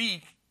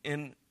speak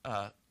in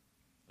a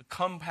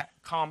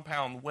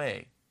compound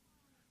way.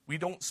 We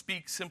don't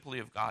speak simply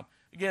of God.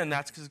 Again,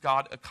 that's because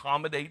God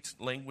accommodates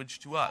language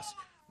to us.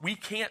 We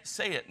can't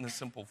say it in a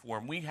simple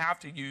form. We have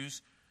to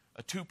use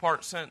a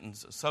two-part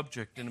sentence, a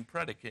subject and a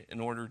predicate, in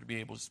order to be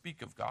able to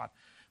speak of God.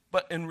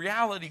 But in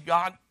reality,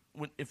 God,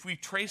 if we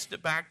traced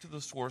it back to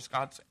the source,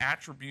 God's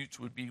attributes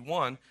would be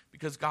one,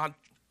 because God's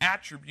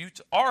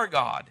attributes are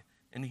God,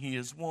 and he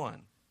is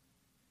one.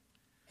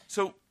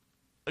 So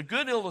a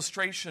good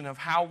illustration of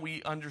how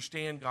we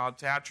understand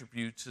God's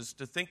attributes is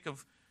to think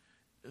of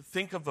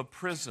a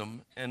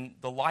prism, and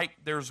the light,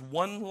 there's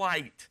one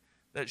light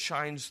that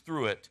shines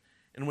through it,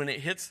 and when it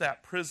hits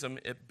that prism,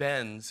 it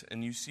bends,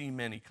 and you see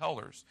many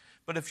colors.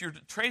 But if you're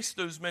to trace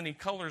those many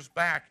colors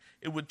back,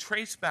 it would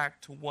trace back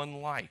to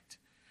one light.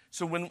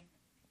 So when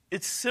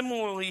it's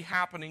similarly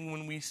happening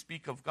when we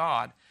speak of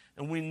God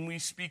and when we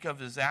speak of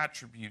his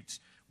attributes,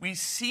 we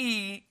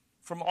see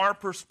from our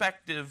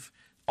perspective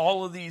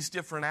all of these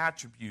different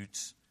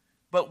attributes,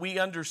 but we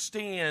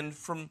understand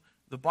from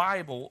the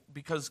Bible,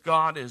 because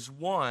God is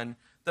one,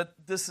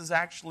 that this is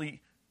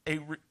actually a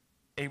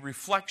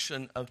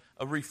reflection of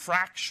a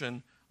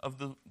refraction of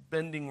the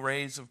bending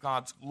rays of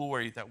God's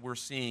glory that we're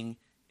seeing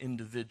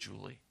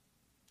individually.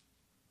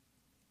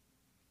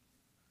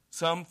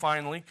 Some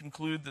finally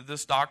conclude that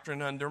this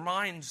doctrine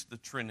undermines the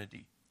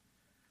Trinity,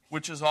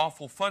 which is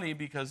awful funny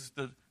because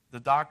the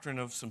doctrine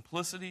of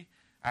simplicity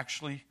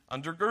actually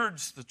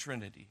undergirds the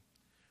Trinity.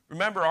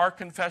 Remember, our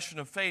confession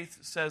of faith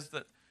says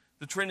that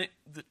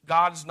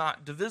God's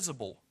not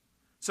divisible.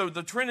 So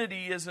the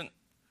Trinity isn't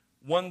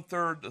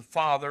 1/3 the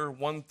Father,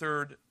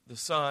 1/3 the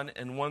Son,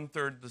 and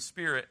 1/3 the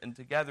Spirit, and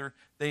together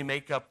they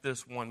make up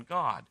this one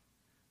God.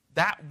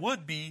 That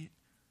would be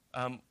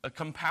a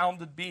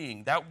compounded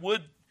being.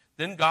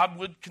 Then God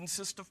would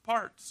consist of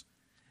parts.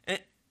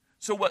 And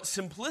so what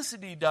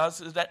simplicity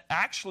does is that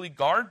actually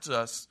guards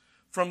us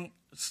from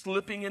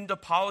slipping into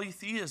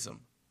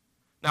polytheism.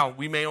 Now,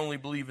 we may only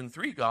believe in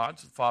 3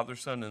 gods, the Father,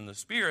 Son, and the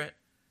Spirit,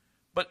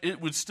 but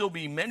it would still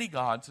be many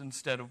gods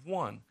instead of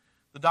one.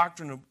 The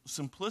doctrine of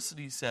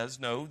simplicity says,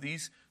 no,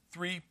 these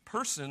 3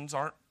 persons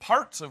aren't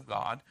parts of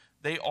God.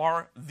 They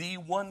are the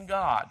one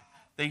God.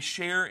 They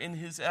share in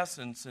his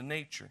essence and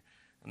nature.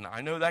 And I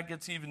know that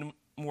gets even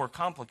more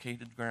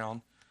complicated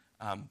ground,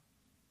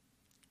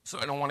 so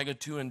I don't want to go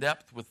too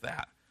in-depth with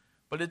that.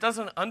 But it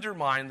doesn't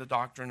undermine the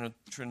doctrine of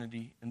the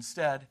Trinity.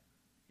 Instead,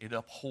 it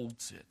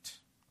upholds it.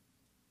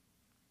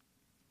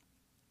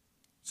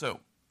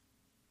 So,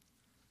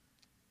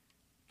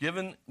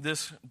 given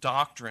this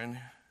doctrine,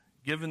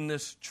 given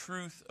this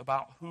truth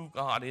about who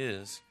God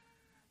is,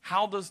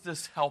 how does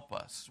this help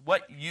us?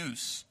 What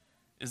use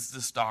is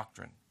this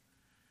doctrine?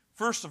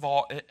 First of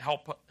all, it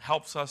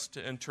helps us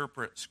to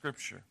interpret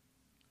Scripture.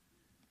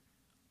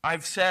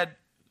 I've said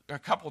a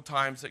couple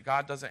times that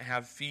God doesn't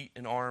have feet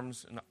and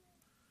arms,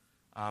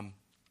 and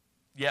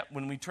yet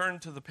when we turn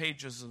to the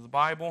pages of the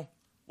Bible,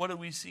 what do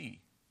we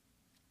see?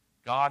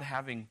 God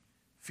having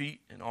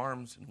feet and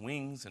arms and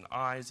wings and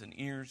eyes and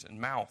ears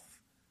and mouth.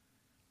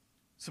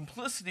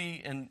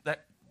 Simplicity and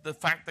the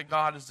fact that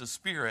God is a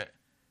spirit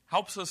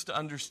helps us to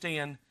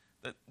understand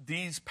that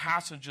these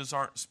passages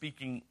aren't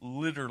speaking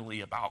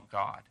literally about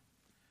God.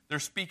 They're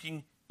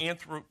speaking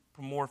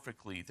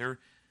anthropomorphically. They're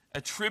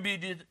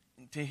attributed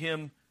to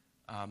him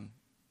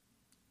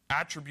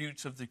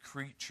attributes of the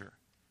creature.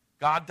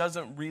 God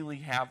doesn't really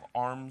have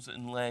arms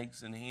and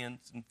legs and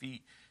hands and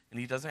feet, and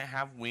he doesn't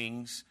have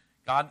wings.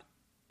 God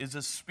is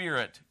a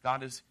spirit.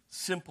 God is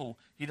simple.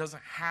 He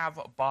doesn't have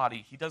a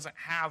body. He doesn't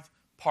have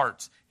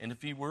parts. And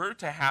if he were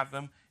to have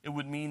them, it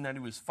would mean that he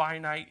was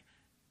finite,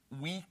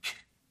 weak,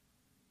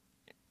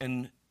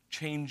 and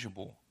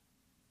changeable.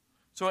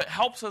 So it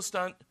helps us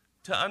to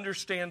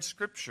understand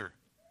Scripture.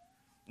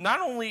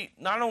 Not only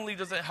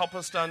does it help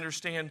us to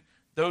understand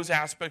those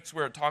aspects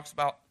where it talks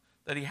about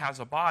that he has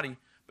a body,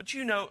 but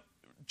you know,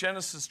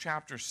 Genesis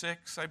chapter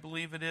 6, I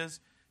believe it is,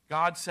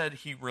 God said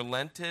he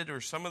relented,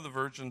 or some of the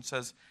versions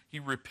says he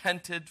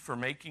repented for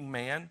making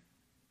man.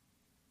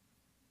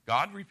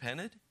 God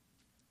repented?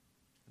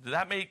 Did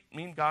that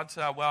mean God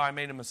said, well, I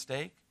made a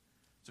mistake?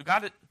 So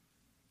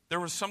there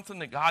was something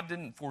that God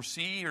didn't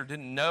foresee or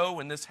didn't know,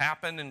 and this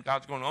happened, and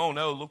God's going, oh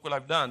no, look what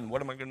I've done.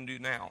 What am I going to do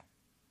now?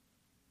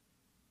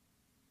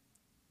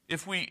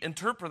 If we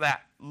interpret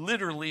that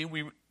literally,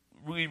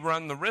 we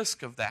run the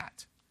risk of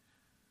that.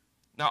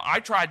 Now, I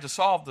tried to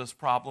solve this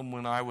problem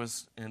when I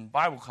was in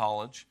Bible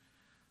college,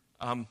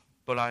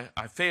 but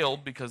I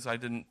failed because I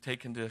didn't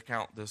take into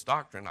account this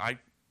doctrine. I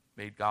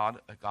made God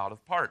a God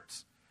of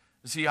parts.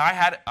 You see, I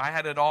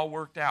had it all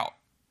worked out.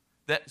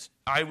 That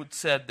I would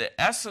said the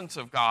essence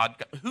of God,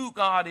 who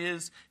God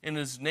is in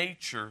his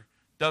nature,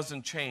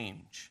 doesn't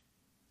change.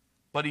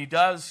 But he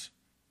does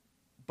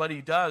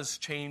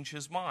change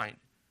his mind.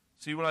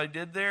 See what I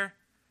did there?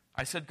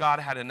 I said God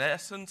had an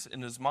essence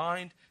in his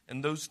mind,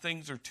 and those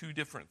things are two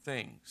different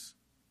things.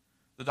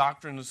 The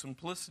doctrine of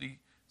simplicity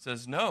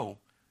says no.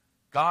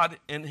 God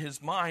and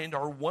his mind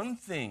are one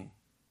thing.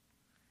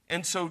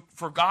 And so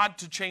for God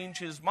to change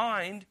his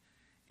mind,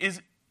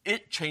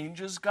 it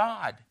changes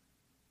God.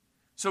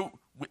 So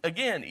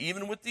again,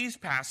 even with these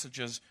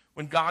passages,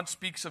 when God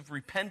speaks of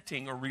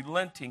repenting or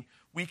relenting,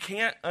 we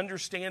can't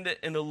understand it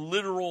in a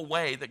literal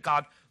way, that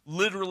God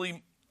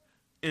literally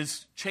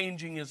is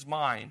changing his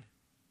mind.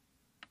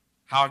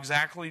 How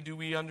exactly do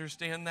we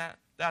understand that?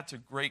 That's a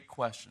great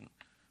question.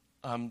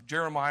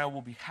 Jeremiah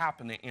will be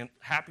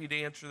happy to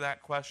answer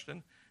that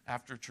question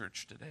after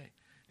church today.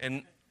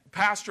 And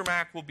Pastor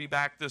Mac will be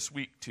back this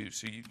week too,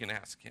 so you can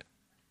ask him.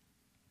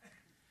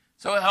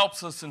 So it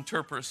helps us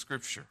interpret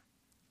Scripture.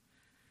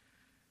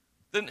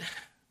 Then,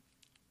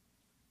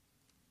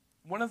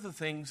 one of the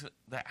things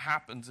that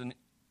happens, and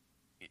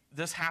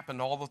this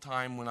happened all the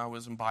time when I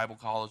was in Bible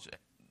college,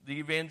 the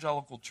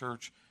evangelical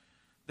church,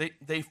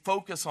 they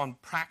focus on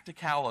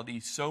practicality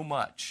so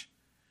much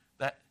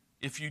that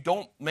if you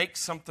don't make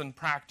something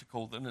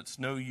practical, then it's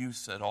no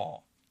use at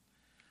all.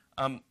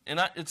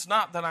 It's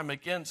not that I'm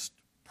against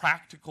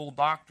practical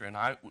doctrine.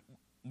 I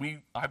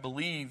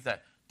believe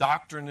that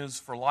doctrine is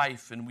for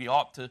life, and we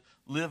ought to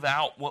live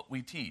out what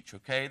we teach,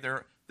 okay?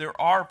 There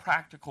are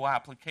practical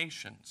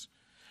applications.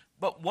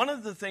 But one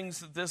of the things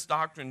that this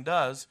doctrine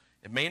does,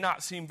 it may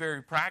not seem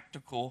very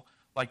practical,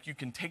 like you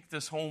can take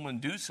this home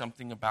and do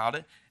something about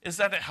it, is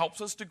that it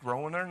helps us to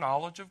grow in our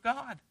knowledge of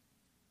God.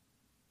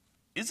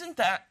 Isn't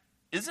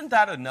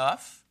that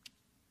enough?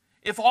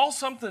 If all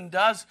something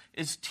does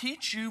is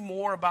teach you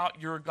more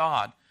about your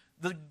God,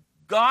 the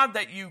God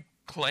that you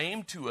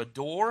claim to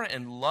adore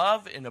and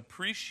love and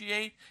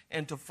appreciate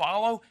and to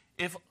follow,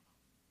 if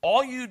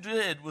all you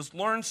did was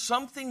learn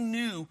something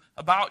new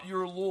about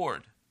your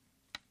Lord,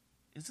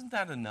 isn't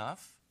that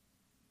enough?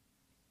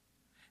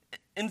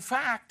 In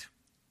fact,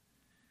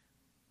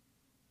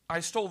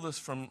 I stole this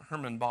from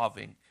Herman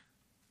Bavinck.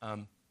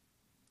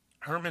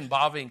 Herman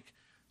Bavinck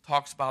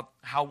talks about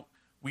how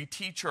we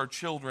teach our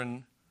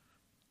children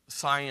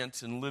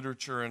science and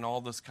literature and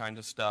all this kind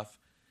of stuff,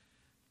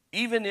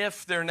 even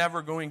if they're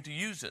never going to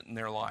use it in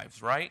their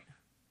lives, right?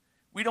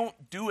 We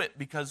don't do it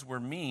because we're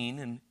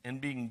mean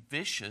and being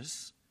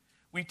vicious.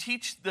 We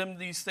teach them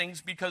these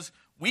things because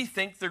we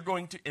think they're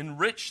going to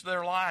enrich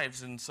their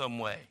lives in some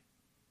way,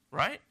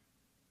 right?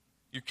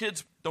 Your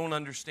kids don't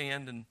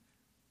understand and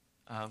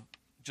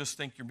just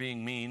think you're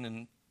being mean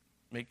and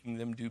making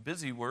them do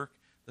busy work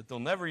that they'll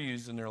never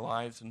use in their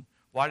lives, and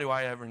why do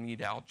I ever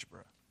need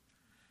algebra?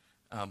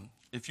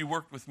 If you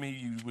worked with me,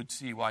 you would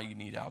see why you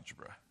need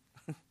algebra.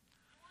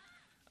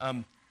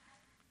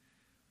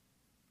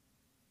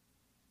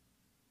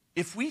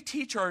 If we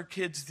teach our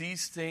kids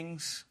these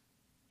things,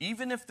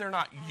 even if they're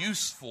not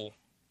useful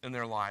in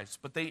their lives,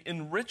 but they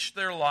enrich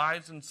their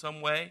lives in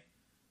some way,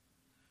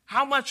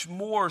 how much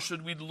more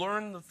should we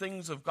learn the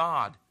things of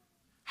God?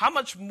 How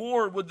much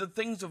more would the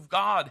things of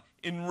God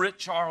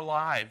enrich our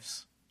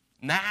lives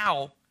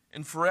now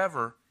and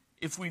forever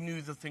if we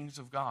knew the things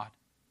of God?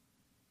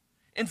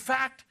 In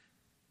fact,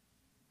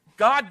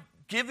 God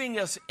giving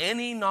us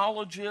any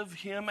knowledge of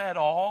Him at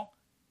all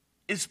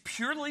is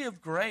purely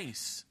of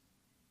grace.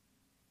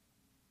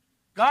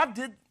 God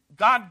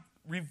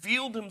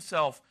revealed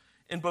Himself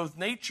in both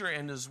nature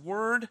and His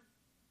Word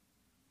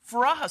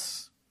for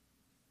us.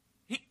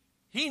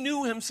 He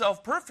knew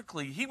himself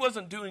perfectly. He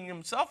wasn't doing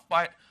himself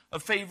a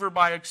favor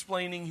by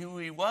explaining who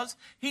he was.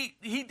 He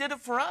did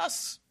it for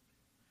us.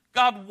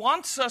 God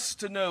wants us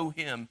to know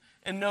him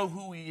and know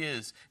who he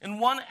is. And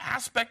one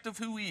aspect of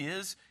who he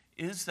is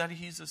that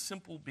he's a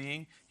simple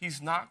being.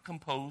 He's not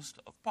composed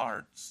of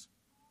parts.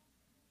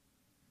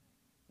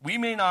 We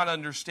may not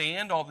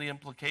understand all the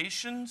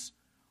implications,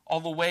 all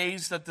the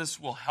ways that this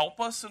will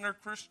help us in our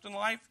Christian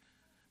life,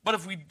 but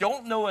if we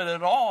don't know it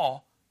at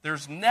all,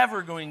 there's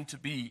never going to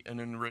be an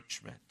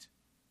enrichment.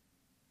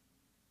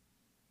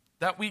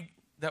 That we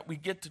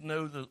get to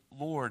know the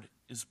Lord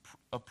is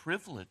a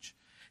privilege.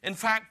 In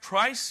fact,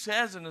 Christ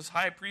says in his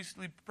high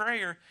priestly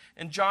prayer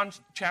in John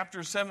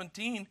chapter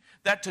 17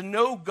 that to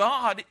know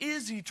God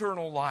is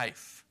eternal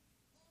life.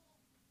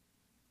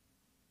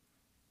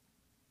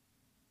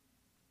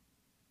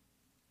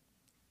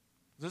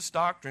 This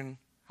doctrine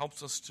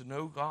helps us to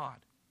know God.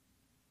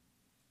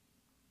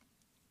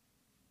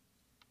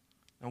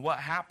 And what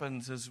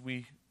happens is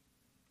we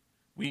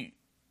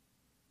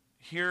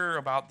hear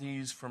about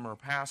these from our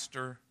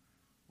pastor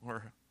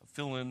or a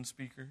fill-in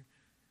speaker,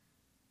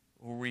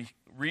 or we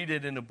read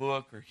it in a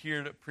book or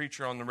hear the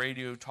preacher on the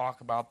radio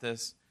talk about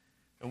this,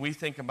 and we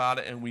think about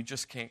it and we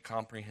just can't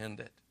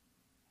comprehend it.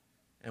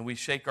 And we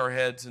shake our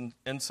heads,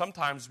 and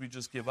sometimes we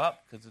just give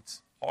up because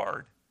it's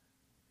hard.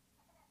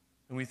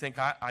 And we think,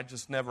 I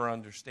just never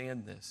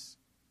understand this.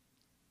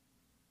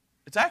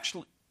 It's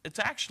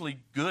actually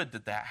good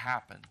that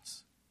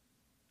happens.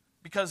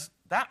 Because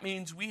that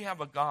means we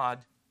have a God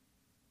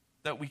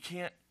that we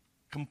can't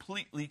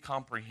completely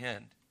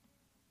comprehend.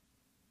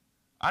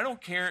 I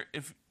don't care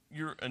if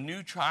you're a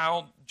new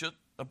child, just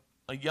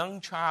a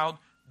young child,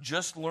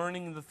 just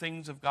learning the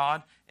things of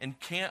God and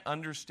can't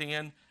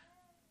understand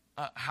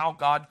how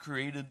God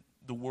created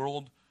the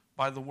world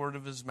by the word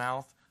of his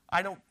mouth.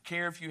 I don't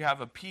care if you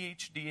have a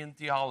PhD in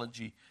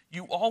theology.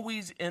 You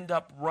always end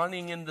up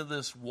running into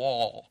this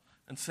wall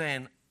and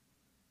saying,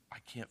 I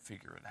can't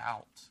figure it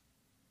out.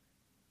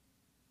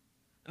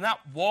 And that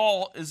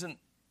wall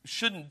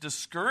shouldn't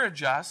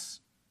discourage us.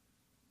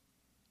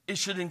 It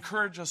should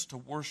encourage us to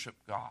worship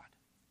God.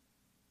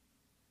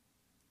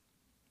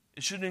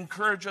 It should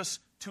encourage us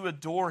to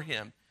adore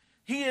him.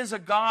 He is a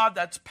God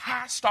that's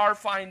past our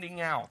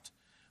finding out.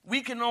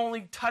 We can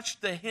only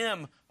touch the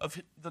hem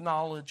of the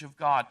knowledge of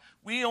God.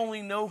 We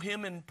only know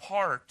him in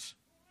part.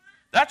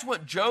 That's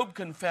what Job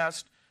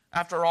confessed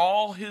after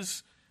all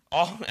his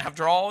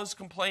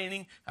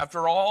complaining,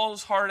 after all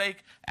his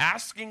heartache,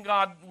 asking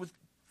God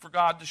for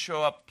God to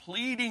show up,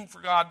 pleading for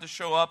God to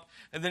show up,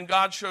 and then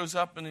God shows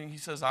up and he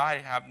says, I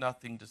have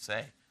nothing to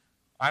say.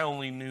 I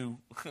only knew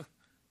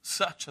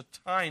such a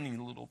tiny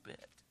little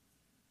bit.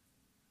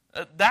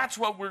 That's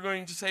what we're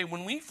going to say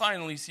when we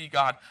finally see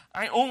God.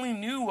 I only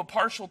knew a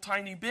partial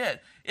tiny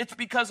bit. It's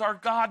because our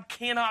God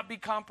cannot be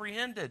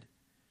comprehended.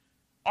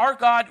 Our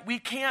God, we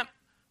can't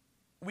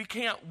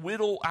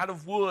whittle out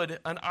of wood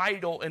an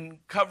idol and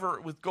cover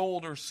it with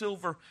gold or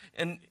silver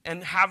and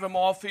have him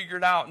all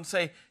figured out and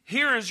say,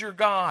 here is your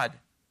God.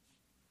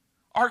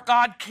 Our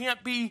God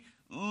can't be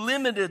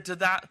limited to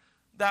that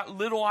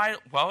little idol.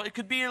 Well, it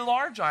could be a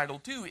large idol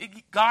too.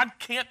 God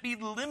can't be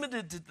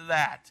limited to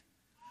that.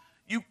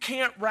 You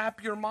can't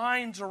wrap your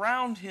minds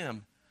around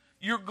him.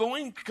 You're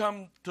going to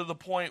come to the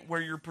point where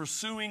you're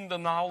pursuing the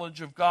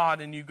knowledge of God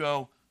and you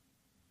go,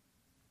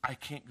 I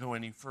can't go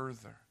any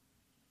further.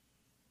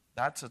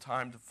 That's a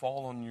time to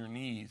fall on your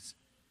knees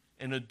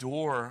and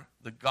adore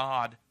the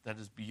God that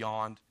is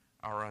beyond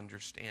our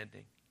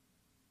understanding.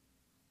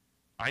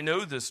 I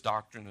know this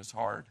doctrine is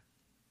hard.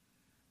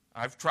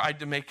 I've tried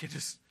to make it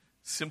as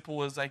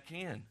simple as I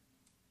can.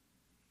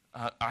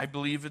 I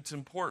believe it's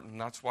important.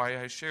 That's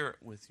why I share it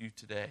with you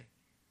today.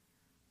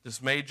 This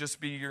may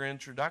just be your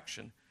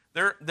introduction.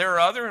 There are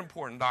other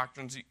important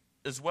doctrines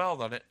as well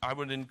that I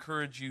would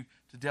encourage you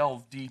to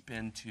delve deep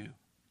into.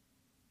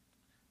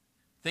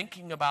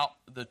 Thinking about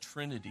the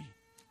Trinity,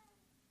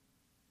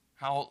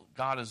 how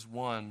God is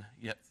one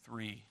yet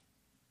three.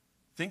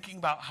 Thinking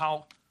about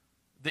how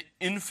the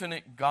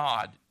infinite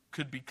God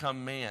could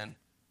become man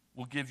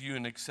will give you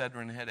an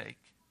Excedrin headache.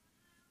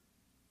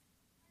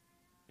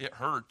 It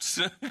hurts.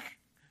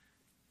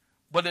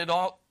 But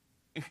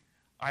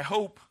I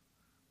hope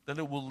that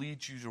it will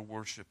lead you to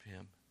worship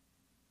him.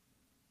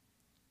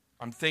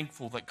 I'm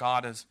thankful that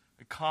God has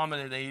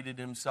accommodated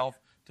himself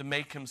to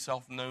make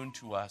himself known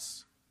to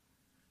us.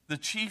 The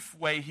chief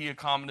way he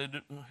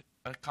accommodated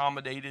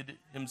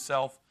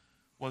himself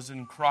was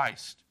in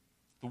Christ,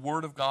 the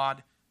Word of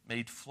God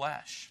made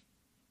flesh.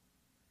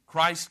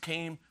 Christ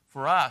came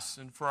for us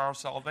and for our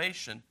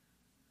salvation.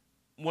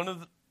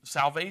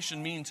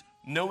 Salvation means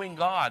knowing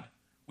God.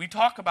 We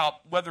talk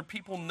about whether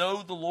people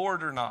know the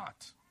Lord or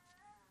not.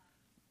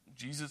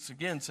 Jesus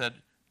again said,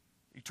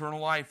 eternal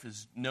life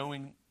is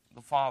knowing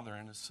the Father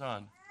and his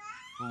Son,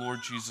 the Lord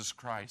Jesus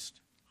Christ.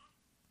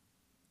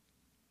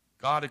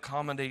 God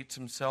accommodates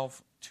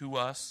himself to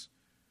us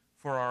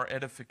for our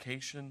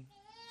edification,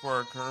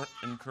 for our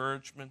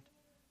encouragement,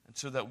 and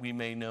so that we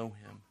may know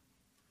him.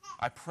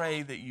 I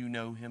pray that you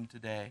know him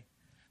today.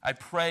 I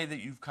pray that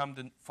you've come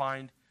to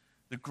find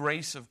the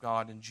grace of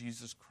God in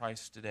Jesus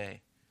Christ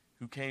today,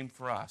 who came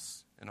for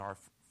us and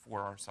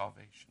for our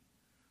salvation.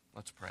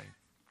 Let's pray.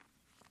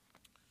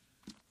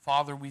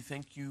 Father, we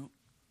thank you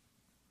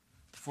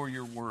for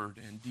your word.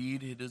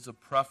 Indeed, it is a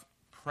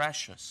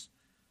precious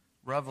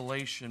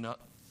revelation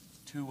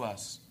to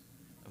us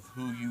of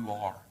who you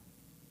are.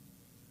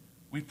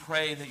 We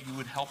pray that you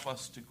would help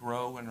us to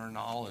grow in our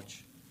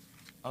knowledge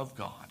of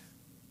God,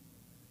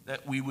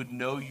 that we would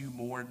know you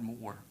more and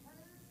more,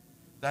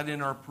 that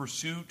in our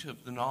pursuit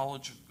of the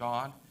knowledge of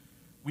God,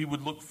 we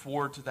would look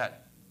forward to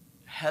that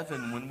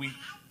heaven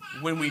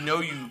when we know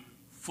you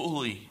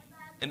fully,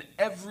 and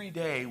every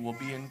day will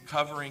be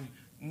uncovering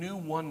new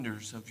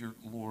wonders of your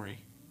glory.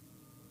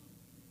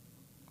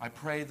 I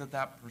pray that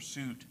that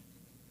pursuit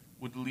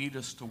would lead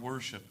us to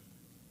worship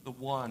the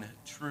one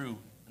true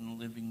and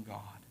living God.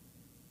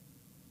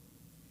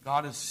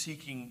 God is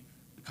seeking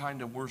the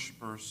kind of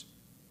worshipers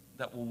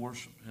that will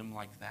worship him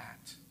like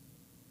that.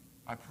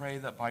 I pray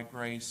that by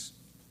grace,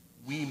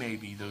 we may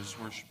be those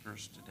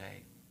worshipers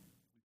today.